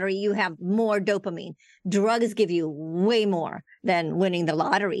the lottery, you have more dopamine. Drugs give you way more than winning the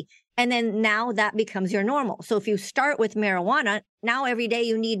lottery. And then now that becomes your normal. So if you start with marijuana, now every day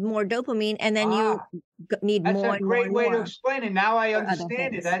you need more dopamine, and then you need more. That's a great way to explain it. Now I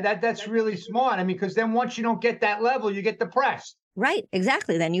understand it. That's really smart. I mean, because then once you don't get that level, you get depressed. Right.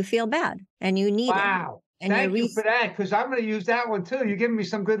 Exactly. Then you feel bad and you need it. Wow. And thank you for that, because I'm going to use that one too. You're giving me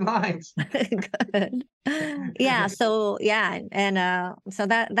some good lines. Good. Yeah. So and so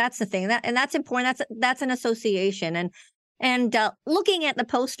that's the thing. That's important. That's an association. And looking at the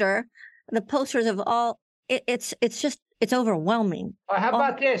posters of all, it's overwhelming. How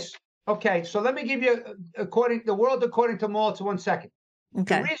about this? Okay, so let me give you according to Maltz 1 second.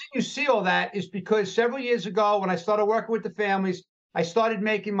 Okay. The reason you see all that is because several years ago, when I started working with the families, I started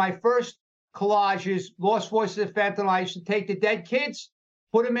making my first collages, Lost Voices of Fentanyl. I used to take the dead kids,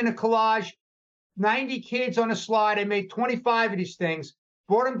 put them in a collage, 90 kids on a slide. I made 25 of these things,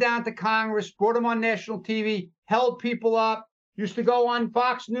 brought them down to Congress, brought them on national TV, held people up, used to go on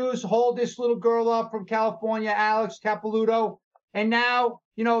Fox News, hold this little girl up from California, Alex Capelouto. And now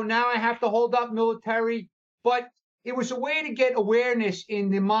I have to hold up military. But it was a way to get awareness in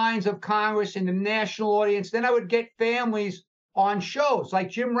the minds of Congress and the national audience. Then I would get families on shows like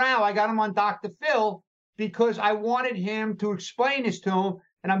Jim Rao. I got him on Dr. Phil because I wanted him to explain this to him.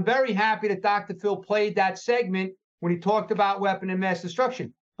 And I'm very happy that Dr. Phil played that segment when he talked about weapon and mass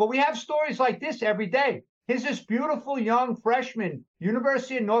destruction. But we have stories like this every day. Here's this beautiful young freshman,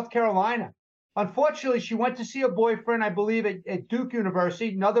 University of North Carolina. Unfortunately, she went to see a boyfriend, I believe, at Duke University,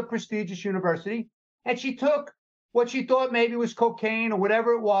 another prestigious university. And she took what she thought maybe was cocaine or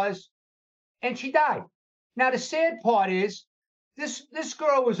whatever it was, and she died. Now, the sad part is, this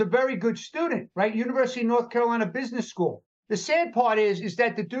girl was a very good student, right? University of North Carolina Business School. The sad part is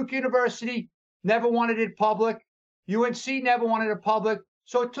that the Duke University never wanted it public. UNC never wanted it public.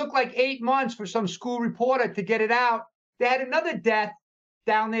 So it took like 8 months for some school reporter to get it out. They had another death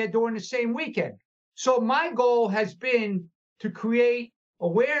down there during the same weekend. So my goal has been to create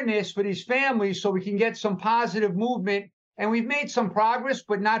awareness for these families so we can get some positive movement. And we've made some progress,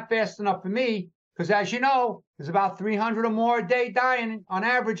 but not fast enough for me, because as you know, there's about 300 or more a day dying on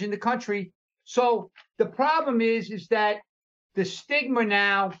average in the country. So the problem is that the stigma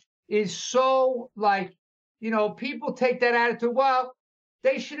now is so like, people take that attitude, well,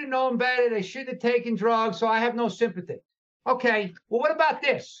 they should have known better. They should have taken drugs. So I have no sympathy. Okay, well, what about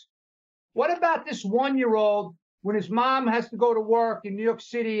this? What about this 1-year-old when his mom has to go to work in New York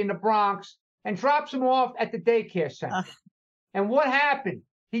City in the Bronx and drops him off at the daycare center? And what happened?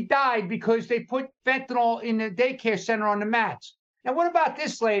 He died because they put fentanyl in the daycare center on the mats. And what about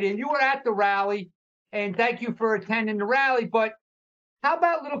this lady? And you were at the rally, and thank you for attending the rally, but how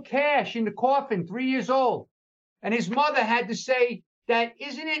about little Cash in the coffin, 3 years old? And his mother had to say that,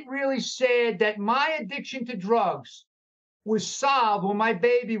 isn't it really sad that my addiction to drugs was solved when my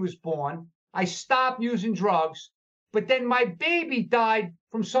baby was born? I stopped using drugs, but then my baby died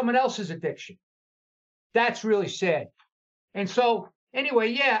from someone else's addiction. That's really sad. And so anyway,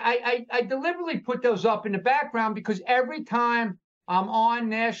 yeah, I deliberately put those up in the background because every time I'm on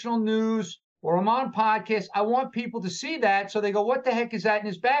national news or I'm on podcasts, I want people to see that so they go, what the heck is that in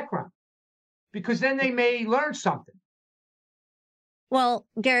his background? Because then they may learn something. Well,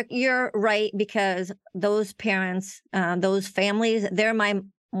 Derek, you're right, because those parents, those families, they're my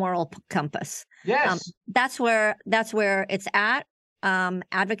moral compass. Yes. That's where it's at.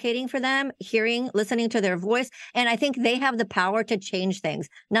 Advocating for them, listening to their voice. And I think they have the power to change things.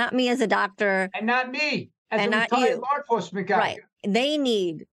 Not me as a doctor. And not me as and a not retired you. law enforcement guy. Right. They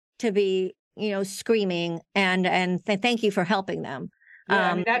need to be, screaming and thank you for helping them.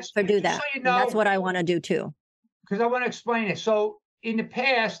 Yeah, I mean, that's do that. So and that's what I want to do too. Because I want to explain it. So in the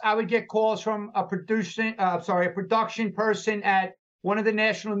past, I would get calls from a production person at one of the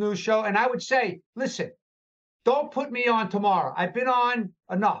national news show, and I would say, listen, don't put me on tomorrow. I've been on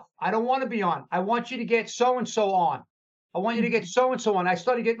enough. I don't want to be on. I want you to get so-and-so on. I want you to get so-and-so on. I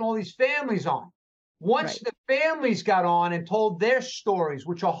started getting all these families on. Once the families got on and told their stories,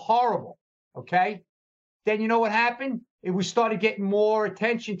 which are horrible, okay, then you know what happened? We started getting more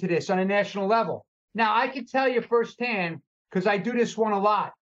attention to this on a national level. Now, I can tell you firsthand, because I do this one a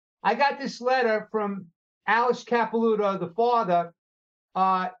lot. I got this letter from Alex Capilouto, the father,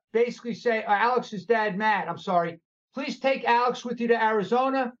 basically say, Alex's dad, Matt, I'm sorry, please take Alex with you to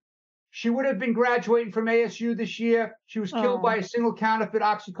Arizona. She would have been graduating from ASU this year. She was killed by a single counterfeit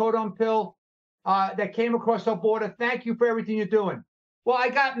oxycodone pill that came across our border. Thank you for everything you're doing. Well, I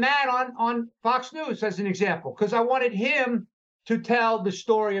got Matt on Fox News as an example, because I wanted him to tell the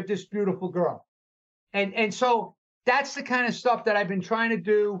story of this beautiful girl. And so that's the kind of stuff that I've been trying to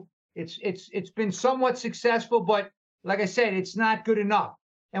do. It's been somewhat successful, but like I said, it's not good enough.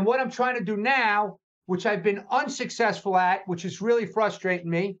 And what I'm trying to do now, which I've been unsuccessful at, which is really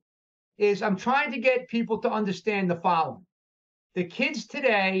frustrating me, is I'm trying to get people to understand the following. The kids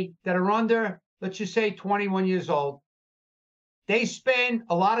today that are under, let's just say 21 years old, they spend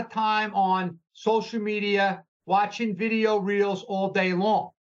a lot of time on social media, watching video reels all day long.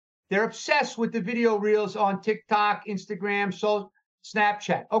 They're obsessed with the video reels on TikTok, Instagram,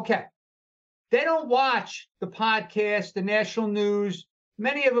 Snapchat. Okay. They don't watch the podcast, the national news.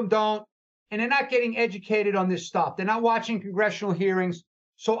 Many of them don't. And they're not getting educated on this stuff. They're not watching congressional hearings.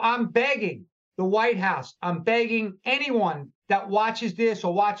 So I'm begging the White House, I'm begging anyone that watches this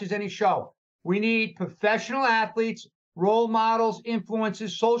or watches any show. We need professional athletes, role models,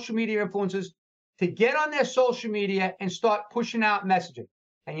 influencers, social media influencers to get on their social media and start pushing out messaging.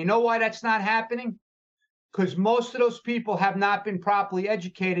 And you know why that's not happening? Because most of those people have not been properly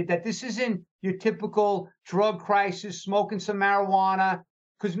educated that this isn't your typical drug crisis, smoking some marijuana.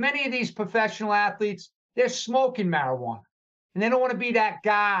 Because many of these professional athletes, they're smoking marijuana. And they don't want to be that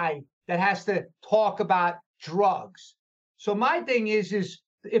guy that has to talk about drugs. So my thing is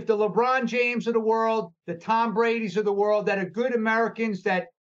if the LeBron James of the world, the Tom Brady's of the world that are good Americans that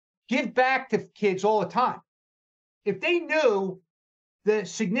give back to kids all the time, if they knew the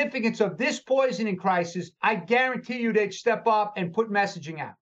significance of this poisoning crisis, I guarantee you they'd step up and put messaging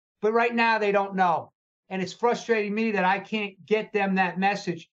out. But right now they don't know. And it's frustrating me that I can't get them that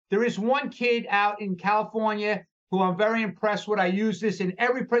message. There is one kid out in California who I'm very impressed with. I use this in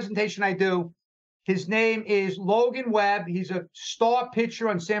every presentation I do. His name is Logan Webb. He's a star pitcher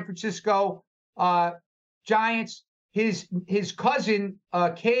on San Francisco Giants. His cousin,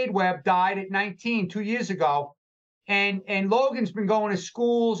 Cade Webb, died at 19 2 years ago. And Logan's been going to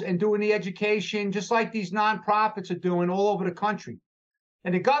schools and doing the education, just like these nonprofits are doing all over the country.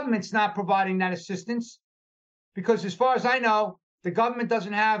 And the government's not providing that assistance because as far as I know, the government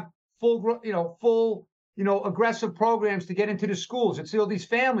doesn't have full aggressive programs to get into the schools. It's all these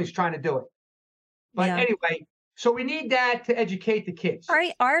families trying to do it. But anyway, so we need that to educate the kids. All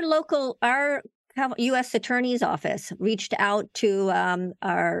right. Our U.S. Attorney's Office reached out to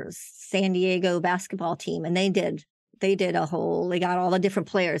our San Diego basketball team, and they got all the different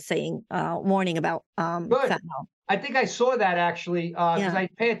players saying, warning about fentanyl. I think I saw that actually, because I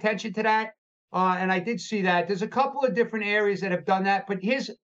pay attention to that. And I did see that. There's a couple of different areas that have done that. But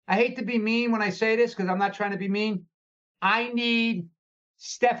I hate to be mean when I say this, because I'm not trying to be mean. I need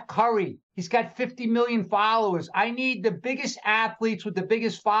Steph Curry. He's got 50 million followers. I need the biggest athletes with the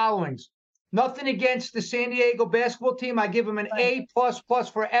biggest followings. Nothing against the San Diego basketball team. I give them an A++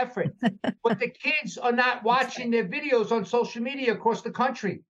 for effort. But the kids are not watching their videos on social media across the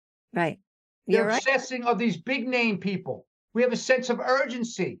country. Right. They're obsessing of these big name people. We have a sense of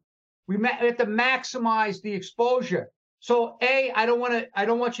urgency. We have to maximize the exposure. So, I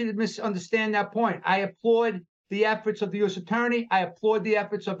don't want you to misunderstand that point. I applaud the efforts of the U.S. Attorney. I applaud the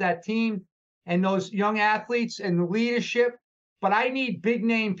efforts of that team and those young athletes and the leadership. But I need big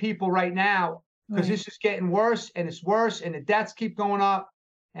name people right now, because this is getting worse and it's worse, and the deaths keep going up.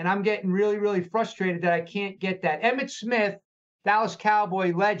 And I'm getting really, really frustrated that I can't get that. Emmitt Smith, Dallas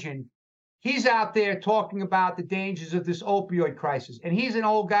Cowboy legend, he's out there talking about the dangers of this opioid crisis. And he's an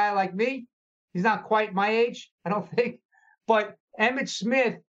old guy like me. He's not quite my age, I don't think. But Emmitt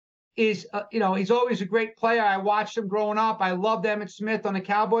Smith is, he's always a great player. I watched him growing up. I loved Emmitt Smith on the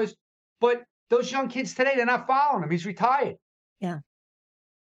Cowboys. But those young kids today, they're not following him. He's retired. Yeah.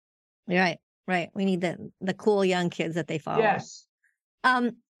 You're right. We need the cool young kids that they follow. Yes.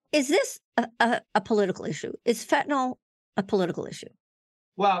 Is this a political issue? Is fentanyl a political issue?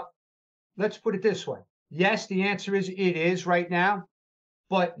 Well, let's put it this way. Yes, the answer is it is right now.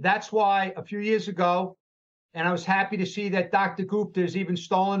 But that's why a few years ago, and I was happy to see that Dr. Gupta has even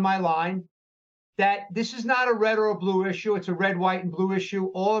stolen my line, that this is not a red or a blue issue. It's a red, white, and blue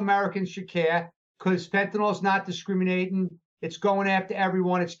issue. All Americans should care, because fentanyl is not discriminating. It's going after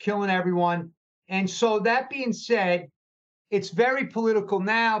everyone. It's killing everyone. And so that being said, it's very political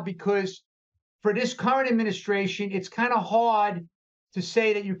now, because for this current administration, it's kind of hard to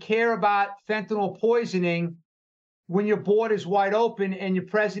say that you care about fentanyl poisoning when your border is wide open and your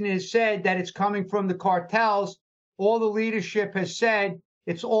president has said that it's coming from the cartels. All the leadership has said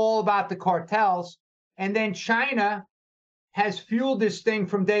it's all about the cartels. And then China has fueled this thing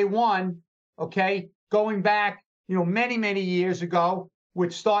from day one, going back many, many years ago,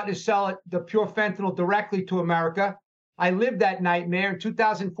 which started to sell the pure fentanyl directly to America. I lived that nightmare. In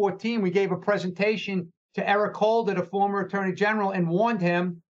 2014, we gave a presentation to Eric Holder, the former Attorney General, and warned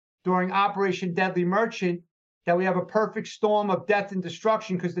him during Operation Deadly Merchant that we have a perfect storm of death and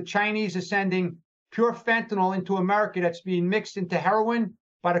destruction, because the Chinese are sending pure fentanyl into America that's being mixed into heroin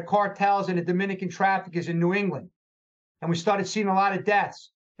by the cartels and the Dominican traffickers in New England. And we started seeing a lot of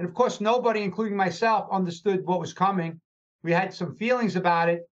deaths. And of course, nobody, including myself, understood what was coming. We had some feelings about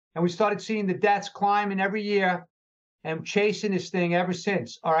it, and we started seeing the deaths climbing every year and chasing this thing ever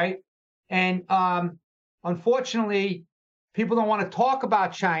since. All right. And unfortunately, people don't want to talk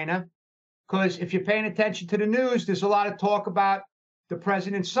about China, because if you're paying attention to the news, there's a lot of talk about the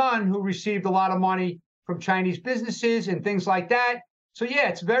president's son, who received a lot of money from Chinese businesses and things like that. So, yeah,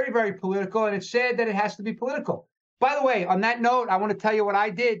 it's very, very political, and it's sad that it has to be political. By the way, on that note, I want to tell you what I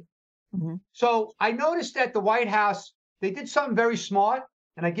did. Mm-hmm. So I noticed that the White House, they did something very smart,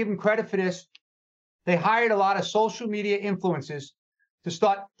 and I give them credit for this. They hired a lot of social media influencers to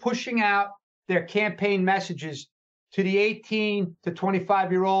start pushing out their campaign messages to the 18 to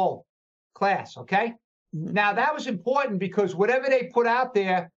 25-year-old class, okay? Mm-hmm. Now, that was important, because whatever they put out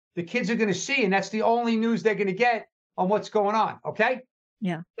there, the kids are going to see, and that's the only news they're going to get on what's going on, okay?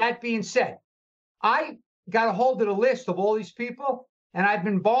 Yeah. That being said, I got a hold of the list of all these people, and I've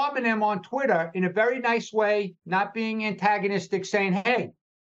been bombing them on Twitter in a very nice way, not being antagonistic, saying, hey,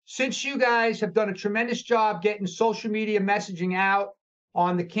 since you guys have done a tremendous job getting social media messaging out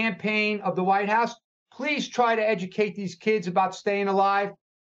on the campaign of the White House, please try to educate these kids about staying alive.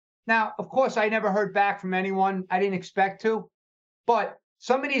 Now, of course, I never heard back from anyone. I didn't expect to. But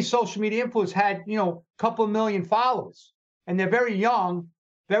some of these social media influencers had, a couple of million followers, and they're very young,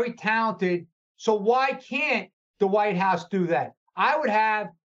 very talented. So why can't the White House do that? I would have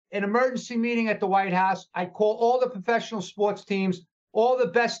an emergency meeting at the White House. I'd call all the professional sports teams, all the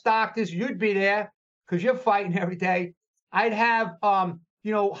best doctors. You'd be there, because you're fighting every day. I'd have,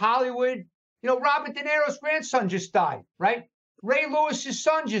 Hollywood. Robert De Niro's grandson just died, right? Ray Lewis's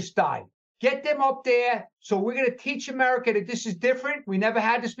son just died. Get them up there. So we're going to teach America that this is different. We never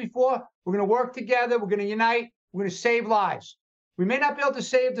had this before. We're going to work together. We're going to unite. We're going to save lives. We may not be able to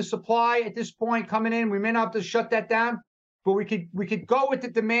save the supply at this point coming in. We may not have to shut that down, but we could go with the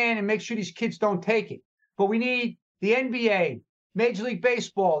demand and make sure these kids don't take it. But we need the NBA, Major League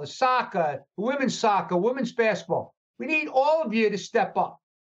Baseball, the soccer, women's basketball. We need all of you to step up.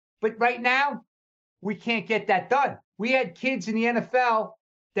 But right now, we can't get that done. We had kids in the NFL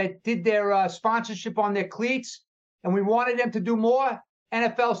that did their sponsorship on their cleats, and we wanted them to do more.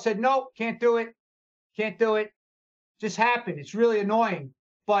 NFL said, no, can't do it. Can't do it. Just happened. It's really annoying.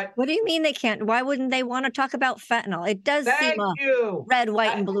 But what do you mean they can't? Why wouldn't they want to talk about fentanyl? It does seem a red,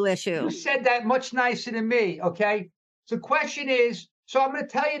 white, and blue issue. You said that much nicer than me, okay? So the question is, so I'm going to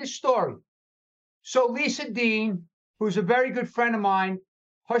tell you the story. So Lisa Dean, who's a very good friend of mine,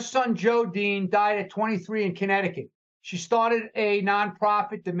 her son Joe Dean died at 23 in Connecticut. She started a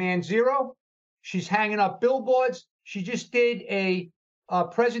nonprofit, Demand Zero. She's hanging up billboards. She just did a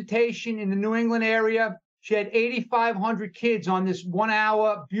presentation in the New England area. She had 8,500 kids on this 1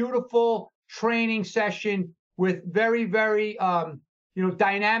 hour beautiful training session with very, very,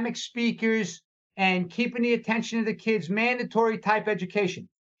 dynamic speakers and keeping the attention of the kids, mandatory type education.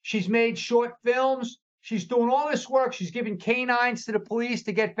 She's made short films. She's doing all this work. She's giving canines to the police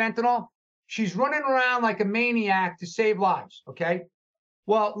to get fentanyl. She's running around like a maniac to save lives, okay?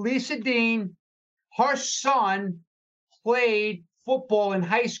 Well, Lisa Dean, her son played football in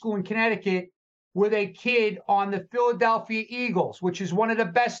high school in Connecticut with a kid on the Philadelphia Eagles, which is one of the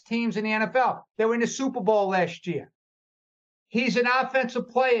best teams in the NFL. They were in the Super Bowl last year. He's an offensive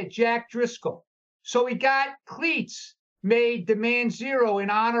player, Jack Driscoll. So he got cleats made Demand Zero in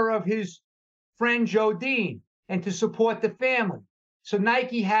honor of his friend Joe Dean and to support the family. So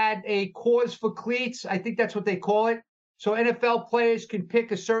Nike had a cause for cleats. I think that's what they call it. So NFL players can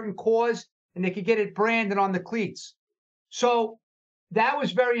pick a certain cause and they could get it branded on the cleats. So that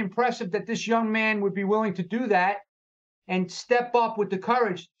was very impressive that this young man would be willing to do that and step up with the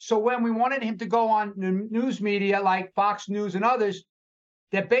courage. So when we wanted him to go on the news media like Fox News and others,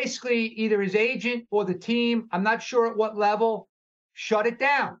 that basically either his agent or the team, I'm not sure at what level, shut it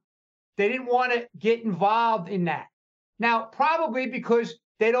down. They didn't want to get involved in that. Now, probably because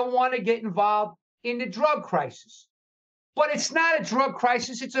they don't want to get involved in the drug crisis. But it's not a drug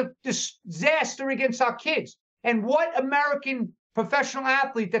crisis. It's a disaster against our kids. And what American professional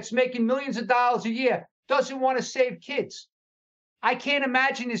athlete that's making millions of dollars a year doesn't want to save kids? I can't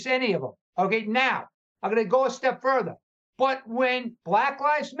imagine this, any of them. Okay, now, I'm going to go a step further. But when Black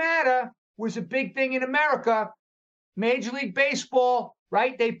Lives Matter was a big thing in America, Major League Baseball,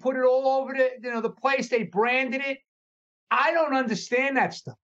 right? They put it all over the place. They branded it. I don't understand that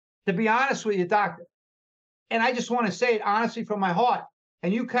stuff, to be honest with you, doctor. And I just want to say it honestly from my heart.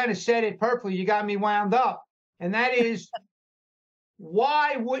 And you kind of said it perfectly. You got me wound up. And that is,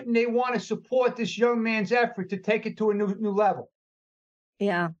 why wouldn't they want to support this young man's effort to take it to a new level?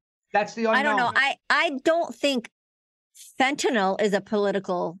 Yeah. That's the unknown. I don't know. I don't think fentanyl is a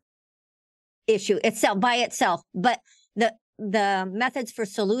political issue by itself, but the methods for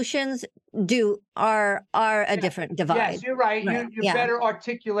solutions are a different divide. Yes, you're right. You're better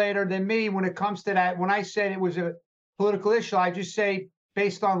articulator than me when it comes to that. When I said it was a political issue, I just say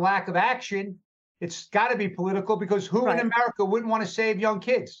based on lack of action, it's got to be political, because who in America wouldn't want to save young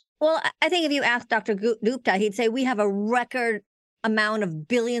kids? Well, I think if you ask Dr. Gupta, he'd say we have a record amount of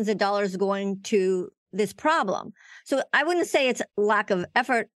billions of dollars going to this problem. So I wouldn't say it's lack of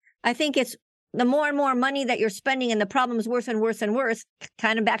effort. I think it's the more and more money that you're spending and the problem is worse and worse and worse,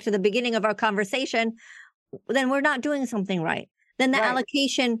 kind of back to the beginning of our conversation, then we're not doing something right. Then the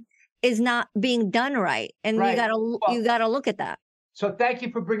allocation is not being done right. And you gotta look at that. So thank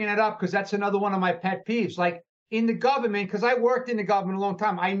you for bringing it up, because that's another one of my pet peeves. Like in the government, because I worked in the government a long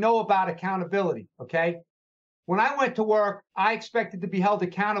time, I know about accountability, okay? When I went to work, I expected to be held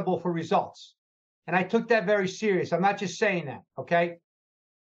accountable for results. And I took that very serious. I'm not just saying that, okay?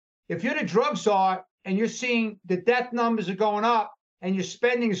 If you're the drug czar and you're seeing the death numbers are going up and your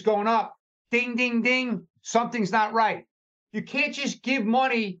spending is going up, ding, ding, ding, something's not right. You can't just give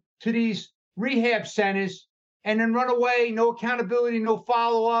money to these rehab centers and then run away, no accountability, no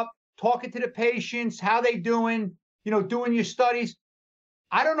follow-up, talking to the patients, how they doing, doing your studies.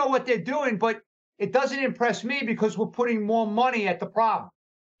 I don't know what they're doing, but it doesn't impress me because we're putting more money at the problem.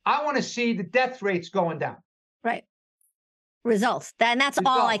 I want to see the death rates going down. Right. Results. That's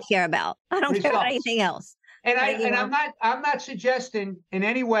all I care about. I don't care about anything else. And I'm not suggesting in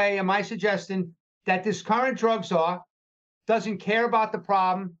any way, am I suggesting that this current drug czar doesn't care about the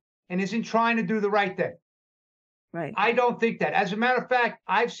problem and isn't trying to do the right thing. Right. I don't think that. As a matter of fact,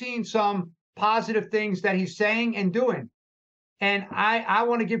 I've seen some positive things that he's saying and doing. And I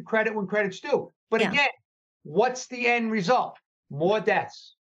want to give credit when credit's due. But again, what's the end result? more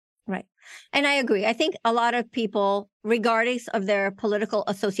deaths. Right. And I agree. I think a lot of people, regardless of their political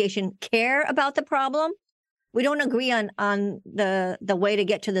association, care about the problem. We don't agree on the way to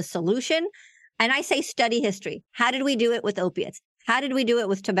get to the solution. And I say study history. How did we do it with opiates? How did we do it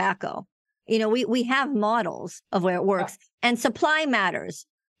with tobacco? We have models of where it works, and supply matters.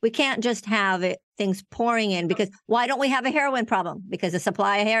 We can't just have things pouring in, because why don't we have a heroin problem? Because the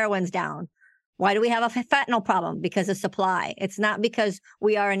supply of heroin's down. Why do we have a fentanyl problem? Because of supply. It's not because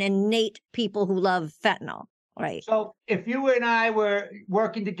we are an innate people who love fentanyl, right? So if you and I were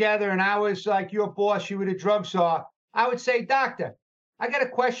working together and I was like your boss, you were the drug czar, I would say, doctor, I got a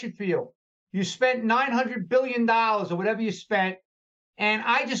question for you. You spent $900 billion or whatever you spent, and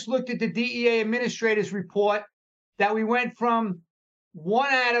I just looked at the DEA administrator's report that we went from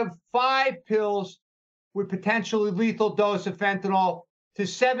 1 out of 5 pills with potentially lethal dose of fentanyl to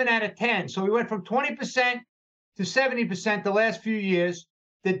 7 out of 10. So we went from 20% to 70% the last few years.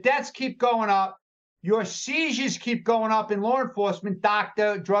 The deaths keep going up. Your seizures keep going up in law enforcement,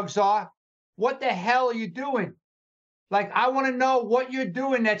 doctor, drug czar. What the hell are you doing? Like, I want to know what you're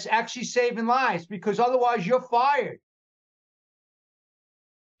doing that's actually saving lives, because otherwise you're fired.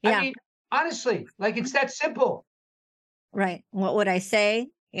 Yeah. I mean, honestly, like, it's that simple. Right. What would I say?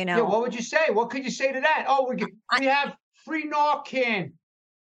 Yeah, what would you say? What could you say to that? Oh, we have free Narcan.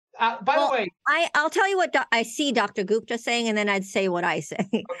 By the way, I'll tell you what I see Dr. Gupta saying, and then I'd say what I say.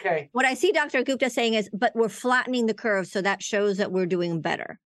 Okay. What I see Dr. Gupta saying is, but we're flattening the curve, so that shows that we're doing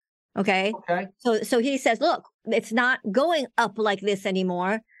better. Okay. Okay. So he says, look, it's not going up like this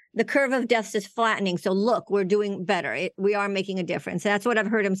anymore. The curve of deaths is flattening. So look, we're doing better. We are making a difference. And that's what I've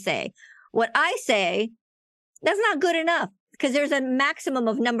heard him say. What I say, that's not good enough, because there's a maximum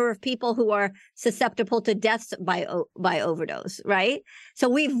of number of people who are susceptible to deaths by overdose, right? So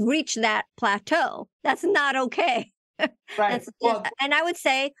we've reached that plateau. That's not okay. Right. And I would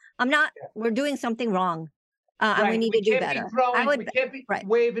say, we're doing something wrong. And we need to do better. We can't be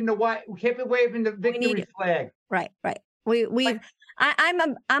waving the victory flag. Right.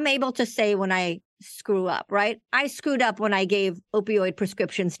 I'm able to say when I screw up, right? I screwed up when I gave opioid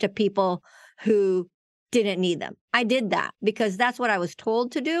prescriptions to people who didn't need them. I did that because that's what I was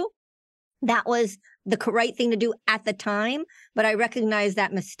told to do. That was the right thing to do at the time, but I recognized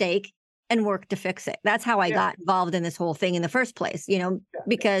that mistake and worked to fix it. That's how I got involved in this whole thing in the first place,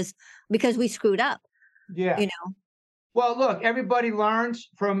 because we screwed up. Yeah. Well, look, everybody learns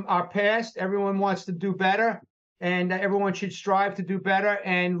from our past. Everyone wants to do better, and everyone should strive to do better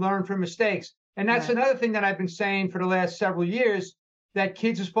and learn from mistakes. And that's another thing that I've been saying for the last several years, that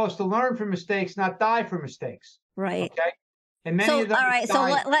kids are supposed to learn from mistakes, not die from mistakes. Right. Okay. And many of them. All right.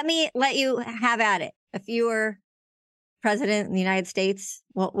 So let you have at it. If you were president in the United States,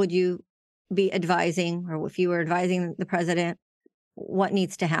 what would you be advising? Or if you were advising the president, what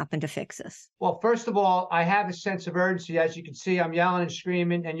needs to happen to fix this? Well, first of all, I have a sense of urgency. As you can see, I'm yelling and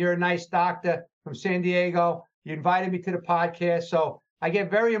screaming, and you're a nice doctor from San Diego. You invited me to the podcast. So I get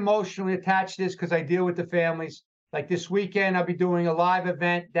very emotionally attached to this because I deal with the families. Like this weekend, I'll be doing a live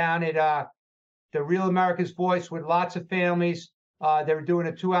event down at the Real America's Voice with lots of families. They're doing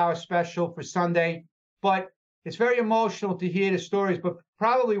a 2-hour special for Sunday. But it's very emotional to hear the stories. But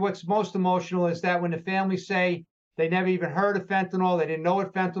probably what's most emotional is that when the families say they never even heard of fentanyl, they didn't know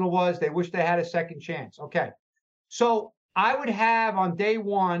what fentanyl was, they wish they had a second chance. Okay. So I would have on day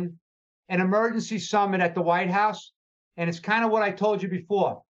one an emergency summit at the White House. And it's kind of what I told you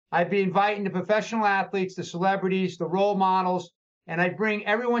before. I'd be inviting the professional athletes, the celebrities, the role models, and I'd bring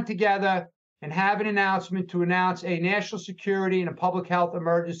everyone together and have an announcement to announce a national security and a public health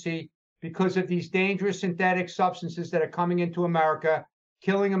emergency because of these dangerous synthetic substances that are coming into America,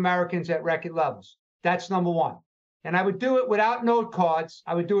 killing Americans at record levels. That's number one. And I would do it without note cards.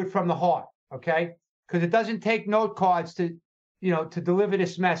 I would do it from the heart, okay? Because it doesn't take note cards to deliver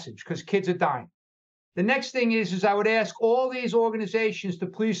this message, because kids are dying. The next thing is I would ask all these organizations to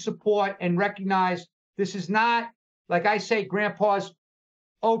please support and recognize this is not, like I say, grandpa's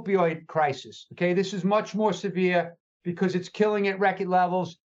opioid crisis. Okay, this is much more severe because it's killing at record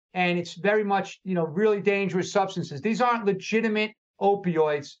levels, and it's very much, really dangerous substances. These aren't legitimate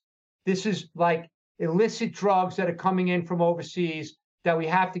opioids. This is like illicit drugs that are coming in from overseas that we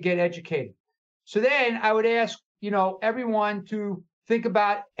have to get educated. So then I would ask, everyone to think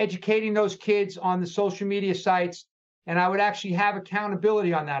about educating those kids on the social media sites, and I would actually have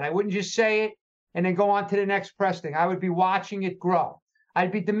accountability on that. I wouldn't just say it and then go on to the next press thing. I would be watching it grow.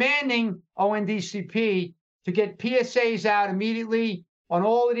 I'd be demanding ONDCP to get PSAs out immediately on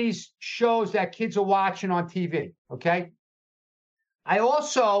all of these shows that kids are watching on TV, okay? I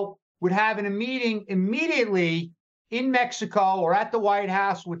also would have a meeting immediately in Mexico or at the White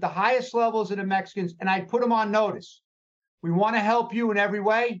House with the highest levels of the Mexicans, and I'd put them on notice. We want to help you in every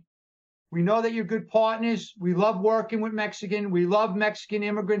way. We know that you're good partners. We love working with Mexican. We love Mexican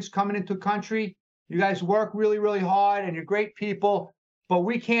immigrants coming into the country. You guys work really, really hard, and you're great people, but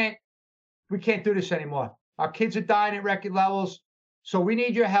we can't do this anymore. Our kids are dying at record levels, so we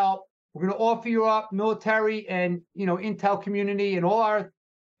need your help. We're going to offer you up military and, intel community and all our,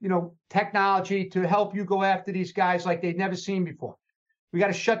 technology to help you go after these guys like they've never seen before. We got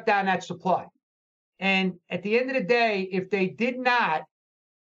to shut down that supply. And at the end of the day, if they did not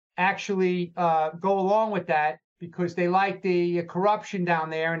actually go along with that because they like the corruption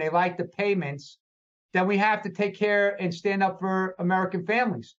down there and they like the payments, then we have to take care and stand up for American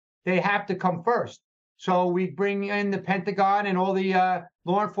families. They have to come first. So we bring in the Pentagon and all the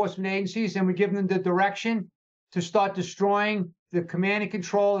law enforcement agencies, and we give them the direction to start destroying the command and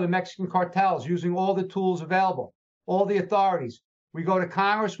control of the Mexican cartels using all the tools available, all the authorities. We go to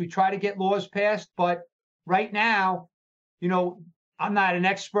Congress, we try to get laws passed, but right now, I'm not an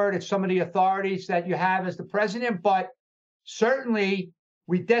expert at some of the authorities that you have as the president, but certainly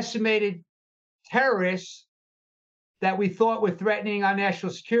we decimated terrorists that we thought were threatening our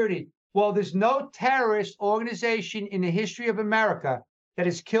national security. Well, there's no terrorist organization in the history of America that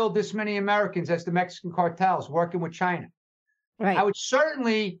has killed this many Americans as the Mexican cartels working with China. Right. I would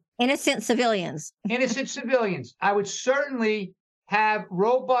certainly... Innocent civilians. I would certainly have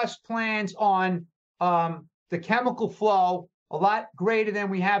robust plans on the chemical flow, a lot greater than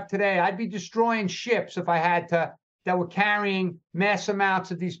we have today. I'd be destroying ships if I had to, that were carrying mass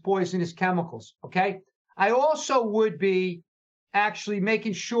amounts of these poisonous chemicals, okay? I also would be actually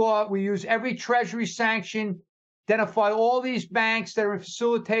making sure we use every Treasury sanction, identify all these banks that are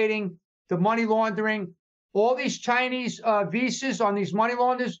facilitating the money laundering. All these Chinese visas on these money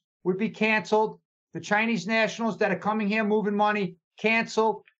launderers would be canceled. The Chinese nationals that are coming here moving money,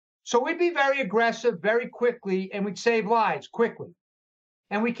 canceled. So we'd be very aggressive very quickly, and we'd save lives quickly.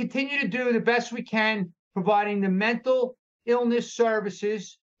 And we continue to do the best we can, providing the mental illness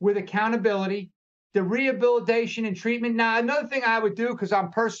services with accountability, the rehabilitation and treatment. Now, another thing I would do, because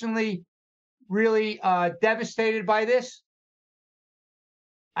I'm personally really devastated by this,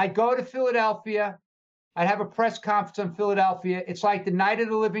 I'd go to Philadelphia. I'd have a press conference on Philadelphia. It's like the night of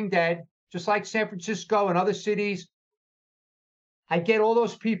the living dead, just like San Francisco and other cities. I'd get all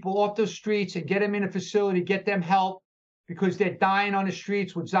those people off those streets and get them in a facility, get them help, because they're dying on the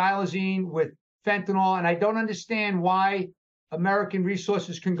streets with xylazine, with fentanyl. And I don't understand why American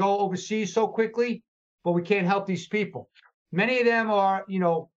resources can go overseas so quickly, but we can't help these people. Many of them are,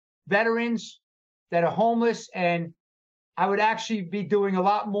 veterans that are homeless, and I would actually be doing a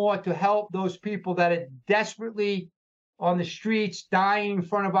lot more to help those people that are desperately on the streets, dying in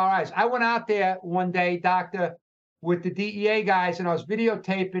front of our eyes. I went out there one day, Doctor, with the DEA guys, and I was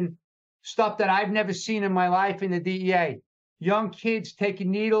videotaping stuff that I've never seen in my life in the DEA. Young kids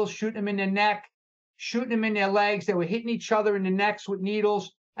taking needles, shooting them in their neck, shooting them in their legs. They were hitting each other in the necks with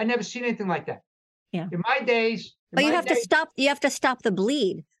needles. I never seen anything like that. Yeah. In my days. But you have to stop. You have to stop the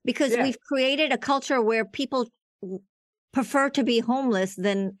bleed, because we've created a culture where people prefer to be homeless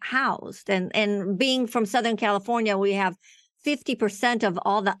than housed. And being from Southern California, we have 50% of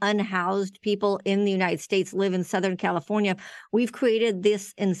all the unhoused people in the United States live in Southern California. We've created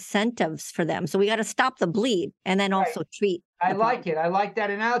this incentives for them. So we got to stop the bleed and then also treat. I like it. I like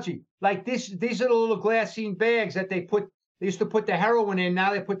that analogy. Like these are the little glassine bags that they used to put the heroin in.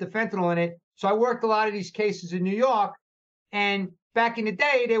 Now they put the fentanyl in it. So I worked a lot of these cases in New York, and back in the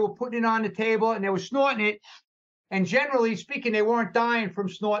day, they were putting it on the table and they were snorting it. And generally speaking, they weren't dying from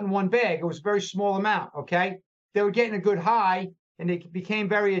snorting one bag. It was a very small amount, okay? They were getting a good high, and they became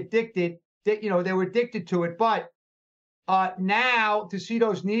very addicted. They were addicted to it. But now to see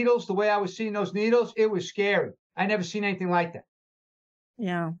those needles, the way I was seeing those needles, it was scary. I never seen anything like that.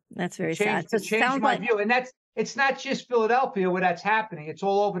 Yeah, that's very sad. It changed my view. And it's not just Philadelphia where that's happening. It's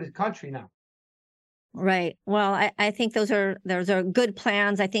all over the country now. Right. Well, I think those are good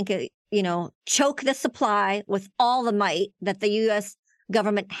plans. I think, choke the supply with all the might that the U.S.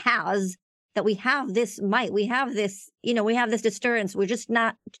 government has, that we have this might. We have this, we have this deterrence. We're just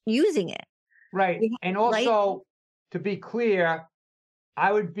not using it. Right. And also, to be clear,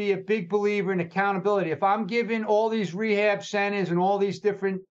 I would be a big believer in accountability. If I'm giving all these rehab centers and all these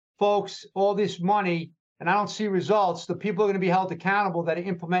different folks all this money and I don't see results, the people are going to be held accountable that are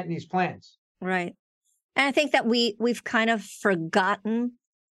implementing these plans. Right. And I think that we've kind of forgotten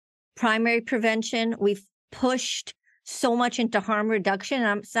primary prevention. We've pushed so much into harm reduction.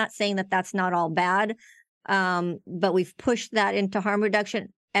 I'm not saying that that's not all bad, but we've pushed that into harm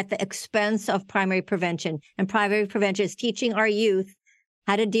reduction. at the expense of primary prevention. And primary prevention is teaching our youth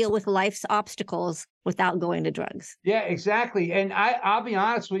how to deal with life's obstacles without going to drugs. Yeah, exactly. And I'll be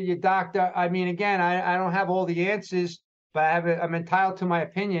honest with you, Doctor. I mean, again, I don't have all the answers, but I'm entitled to my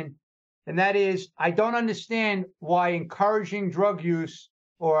opinion. And that is, I don't understand why encouraging drug use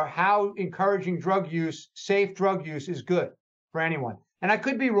or how encouraging drug use, safe drug use, is good for anyone. And I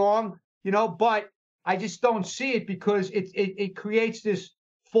could be wrong, but I just don't see it, because it creates this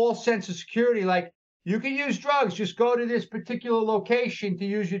false sense of security. Like, you can use drugs, just go to this particular location to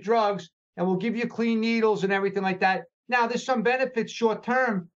use your drugs, and we'll give you clean needles and everything like that. Now, there's some benefits short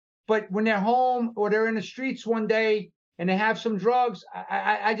term, but when they're home or they're in the streets one day and they have some drugs,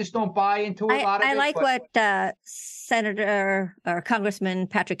 I just don't buy into a lot of it. I like what Senator or Congressman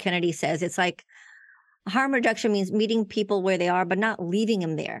Patrick Kennedy says. It's like harm reduction means meeting people where they are, but not leaving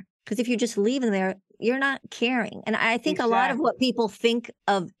them there. Because if you just leave them there, you're not caring. And I think a lot of what people think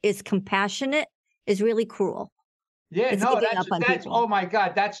of is compassionate is really cruel. Yeah, it's that's oh my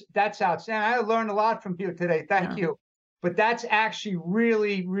God, that's outstanding. I learned a lot from you today. Thank you. But that's actually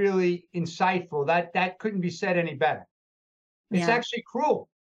really, really insightful. That couldn't be said any better. It's actually cruel.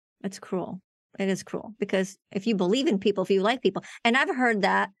 It's cruel. It is cruel, because if you believe in people, if you like people, and I've heard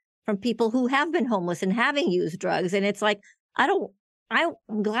that from people who have been homeless and having used drugs, and it's like, I'm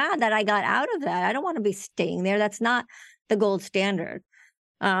glad that I got out of that. I don't want to be staying there. That's not the gold standard.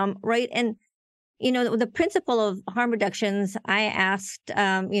 Right. And, the principle of harm reductions, I asked,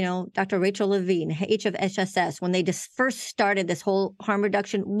 Dr. Rachel Levine, HFSS, when they first started this whole harm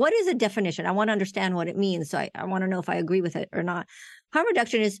reduction, what is a definition? I want to understand what it means. So I want to know if I agree with it or not. Harm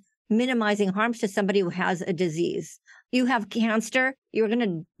reduction is minimizing harms to somebody who has a disease. You have cancer, you're going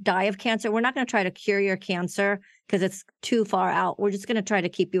to die of cancer. We're not going to try to cure your cancer because it's too far out. We're just going to try to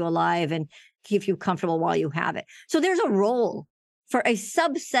keep you alive and keep you comfortable while you have it. So there's a role for a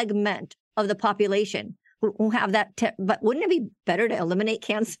subsegment of the population who have that. But wouldn't it be better to eliminate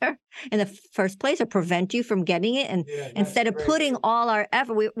cancer in the first place, or prevent you from getting it? And instead of putting all our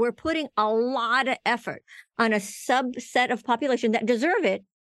effort, we're putting a lot of effort on a subset of population that deserve it,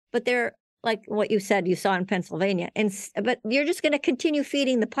 but they're like what you said, you saw in Pennsylvania. But you're just going to continue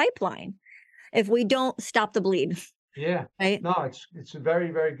feeding the pipeline if we don't stop the bleed. Yeah. Right. No, it's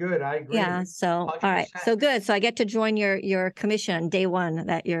very, very good. I agree. Yeah. So, 100%. All right. So good. So I get to join your commission on day one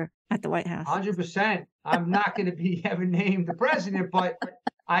that you're at the White House. 100%. I'm not going to be ever named the president, but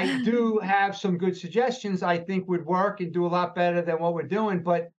I do have some good suggestions I think would work and do a lot better than what we're doing.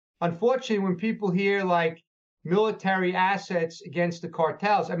 But unfortunately, when people hear like military assets against the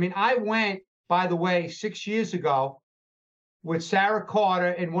cartels, I mean, I went, by the way, 6 years ago with Sarah Carter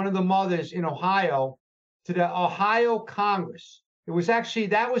and one of the mothers in Ohio to the Ohio Congress. That was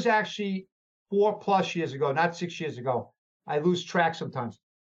actually 4+ years ago, not 6 years ago. I lose track sometimes.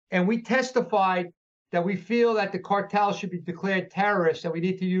 And we testified that we feel that the cartel should be declared terrorists, that we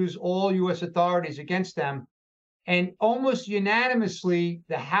need to use all U.S. authorities against them. And almost unanimously,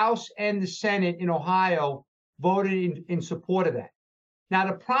 the House and the Senate in Ohio voted in support of that. Now,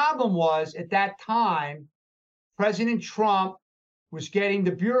 the problem was, at that time, President Trump was getting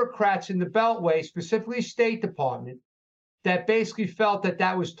the bureaucrats in the Beltway, specifically State Department, that basically felt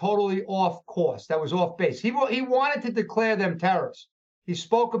that was totally off course, that was off base. He wanted to declare them terrorists. He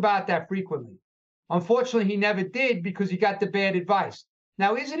spoke about that frequently. Unfortunately, he never did because he got the bad advice.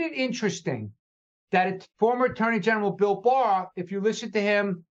 Now, isn't it interesting that former Attorney General Bill Barr, if you listen to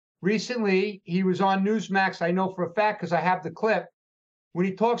him recently, he was on Newsmax, I know for a fact because I have the clip, when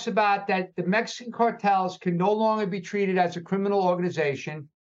he talks about that the Mexican cartels can no longer be treated as a criminal organization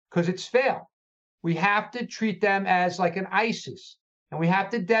because it's failed. We have to treat them as like an ISIS, and we have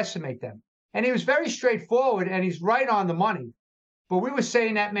to decimate them. And he was very straightforward, and he's right on the money. But we were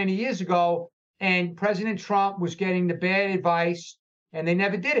saying that many years ago, and President Trump was getting the bad advice, and they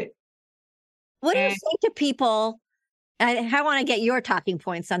never did it. What do you say to people? I want to get your talking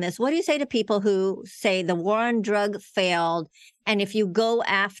points on this. What do you say to people who say the war on drug failed, and if you go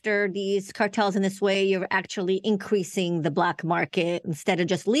after these cartels in this way, you're actually increasing the black market instead of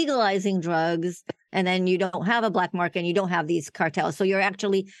just legalizing drugs, and then you don't have a black market and you don't have these cartels. So you're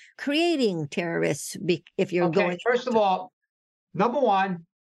actually creating terrorists if you're going. First of all, number one,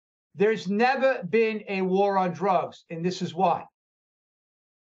 there's never been a war on drugs, and this is why.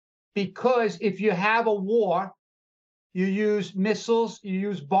 Because if you have a war, you use missiles, you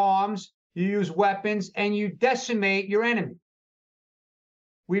use bombs, you use weapons, and you decimate your enemy.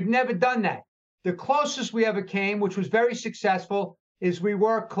 We've never done that. The closest we ever came, which was very successful, is we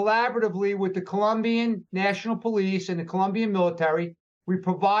worked collaboratively with the Colombian National Police and the Colombian military. We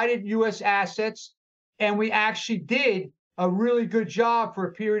provided U.S. assets, and we actually did a really good job for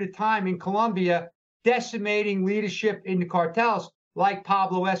a period of time in Colombia, decimating leadership in the cartels, like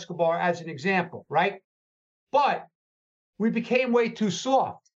Pablo Escobar as an example, right? But we became way too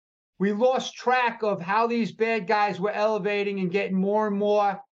soft. We lost track of how these bad guys were elevating and getting more and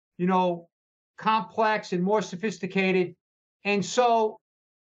more, complex and more sophisticated. And so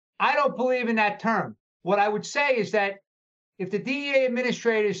I don't believe in that term. What I would say is that if the DEA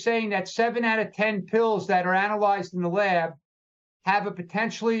administrator is saying that 7 out of 10 pills that are analyzed in the lab have a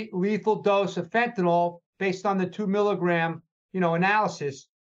potentially lethal dose of fentanyl based on the 2 milligram, analysis,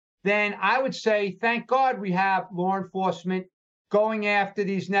 then I would say, thank God we have law enforcement going after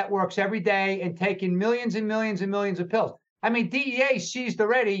these networks every day and taking millions and millions and millions of pills. I mean, DEA seized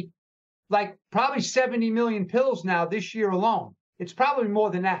already like probably 70 million pills now this year alone. It's probably more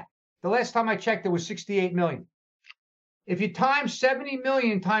than that. The last time I checked, it was 68 million. If you times 70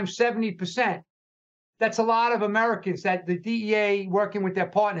 million times 70%, that's a lot of Americans that the DEA working with their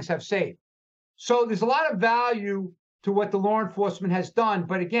partners have saved. So there's a lot of value to what the law enforcement has done.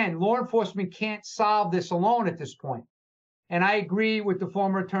 But again, law enforcement can't solve this alone at this point. And I agree with the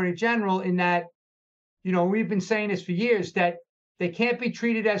former Attorney General in that, we've been saying this for years, that they can't be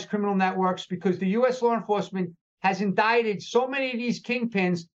treated as criminal networks because the U.S. law enforcement has indicted so many of these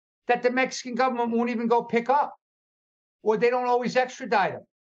kingpins that the Mexican government won't even go pick up, or they don't always extradite them.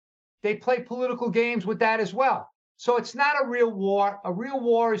 They play political games with that as well. So it's not a real war. A real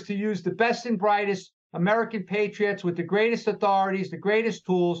war is to use the best and brightest American patriots with the greatest authorities, the greatest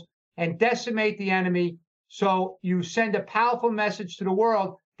tools, and decimate the enemy. So you send a powerful message to the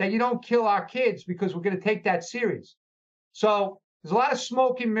world that you don't kill our kids because we're going to take that serious. So there's a lot of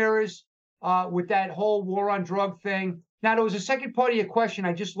smoke and mirrors with that whole war on drug thing. Now, there was a second part of your question.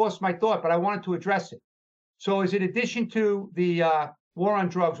 I just lost my thought, but I wanted to address it. So is in addition to the war on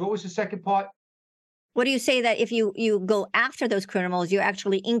drugs, what was the second part? What do you say that if you go after those criminals, you're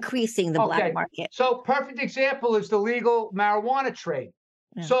actually increasing the black market? So perfect example is the legal marijuana trade.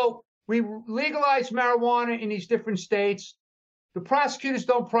 Yeah. So we legalize marijuana in these different states. The prosecutors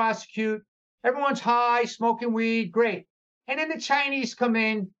don't prosecute. Everyone's high, smoking weed, great. And then the Chinese come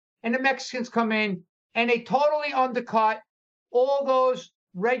in and the Mexicans come in and they totally undercut all those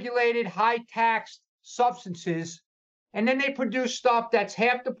regulated, high-taxed substances. And then they produce stuff that's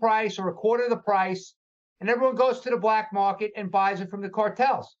half the price or a quarter of the price. And everyone goes to the black market and buys it from the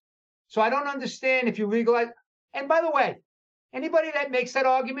cartels. So I don't understand if you legalize. And by the way, anybody that makes that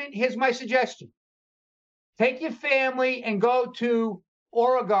argument, here's my suggestion. Take your family and go to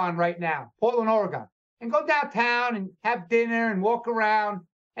Oregon right now, Portland, Oregon, and go downtown and have dinner and walk around,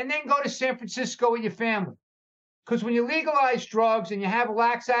 and then go to San Francisco with your family. Because when you legalize drugs and you have a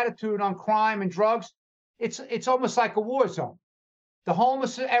lax attitude on crime and drugs, it's almost like a war zone. The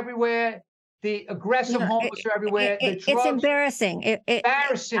homeless are everywhere. The aggressive homeless are everywhere. It's embarrassing.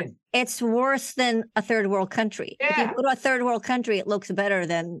 Embarrassing. It's worse than a third world country. Yeah. If you go to a third world country, it looks better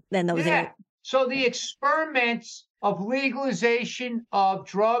than those areas. So the experiments of legalization of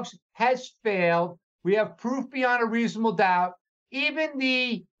drugs has failed. We have proof beyond a reasonable doubt. Even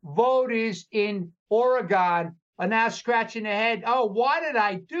the voters in Oregon are now scratching their head. Oh, why did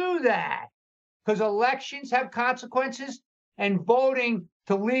I do that? Because elections have consequences, and voting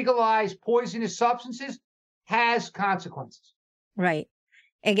to legalize poisonous substances has consequences. Right.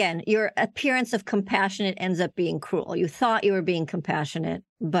 Again, your appearance of compassionate ends up being cruel. You thought you were being compassionate,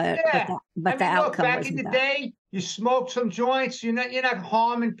 but the outcome back in the day, you smoked some joints. You're not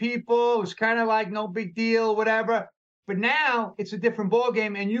harming people. It was kind of like no big deal, whatever. But now it's a different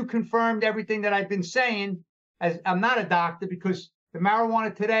ballgame, and you confirmed everything that I've been saying. As I'm not a doctor, because the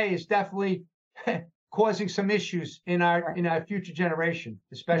marijuana today is definitely causing some issues in our future generation,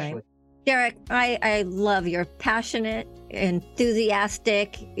 especially. Right. Derek, I love your passionate,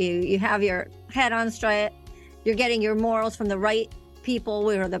 enthusiastic. You have your head on straight. You're getting your morals from the right people,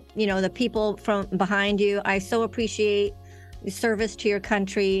 or the people from behind you. I so appreciate the service to your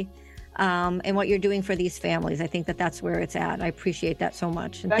country and what you're doing for these families. I think that's where it's at. I appreciate that so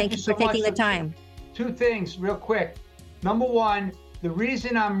much. And thank you for taking the time. Two things real quick. Number one, the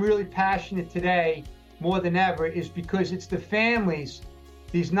reason I'm really passionate today more than ever is because it's the families,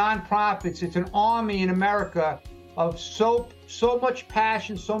 these nonprofits. It's an army in America of so much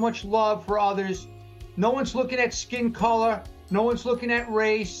passion, so much love for others. No one's looking at skin color. No one's looking at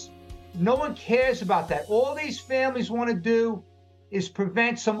race. No one cares about that. All these families want to do is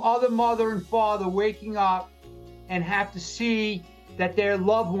prevent some other mother and father waking up and have to see that their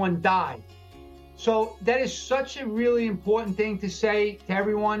loved one died. So that is such a really important thing to say to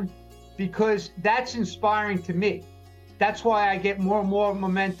everyone, because that's inspiring to me. That's why I get more and more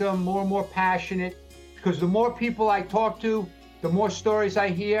momentum, more and more passionate. because the more people I talk to, the more stories I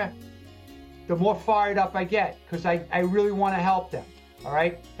hear, the more fired up I get, because I really want to help them, all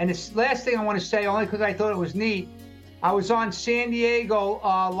right? And this last thing I want to say, only because I thought it was neat, I was on San Diego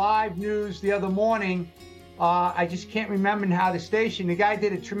live news the other morning. I just can't remember how the station. The guy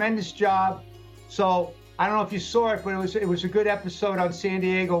did a tremendous job. So I don't know if you saw it, but it was a good episode on San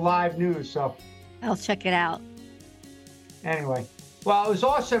Diego live news. So I'll check it out. Anyway, well, it was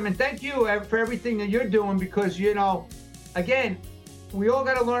awesome. And thank you for everything that you're doing, because, you know, again, we all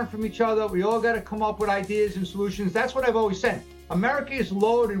got to learn from each other. We all got to come up with ideas and solutions. That's what I've always said. America is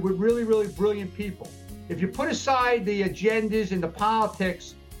loaded with really, really brilliant people. If you put aside the agendas and the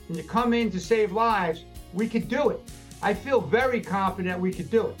politics and you come in to save lives, we could do it. I feel very confident we could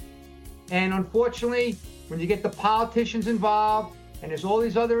do it. And unfortunately, when you get the politicians involved and there's all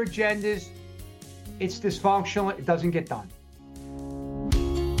these other agendas, it's dysfunctional. It doesn't get done.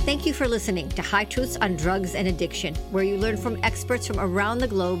 Thank you for listening to High Truths on Drugs and Addiction, where you learn from experts from around the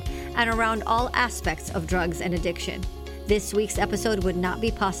globe and around all aspects of drugs and addiction. This week's episode would not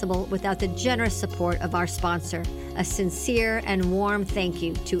be possible without the generous support of our sponsor. A sincere and warm thank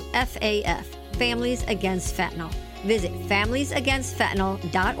you to FAF, Families Against Fentanyl. Visit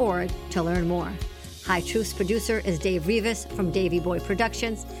familiesagainstfentanyl.org to learn more. High Truths producer is Dave Rivas from Davey Boy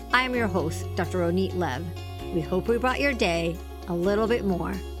Productions. I am your host, Dr. Ronit Lev. We hope we brought your day a little bit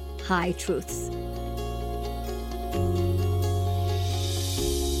more High Truths.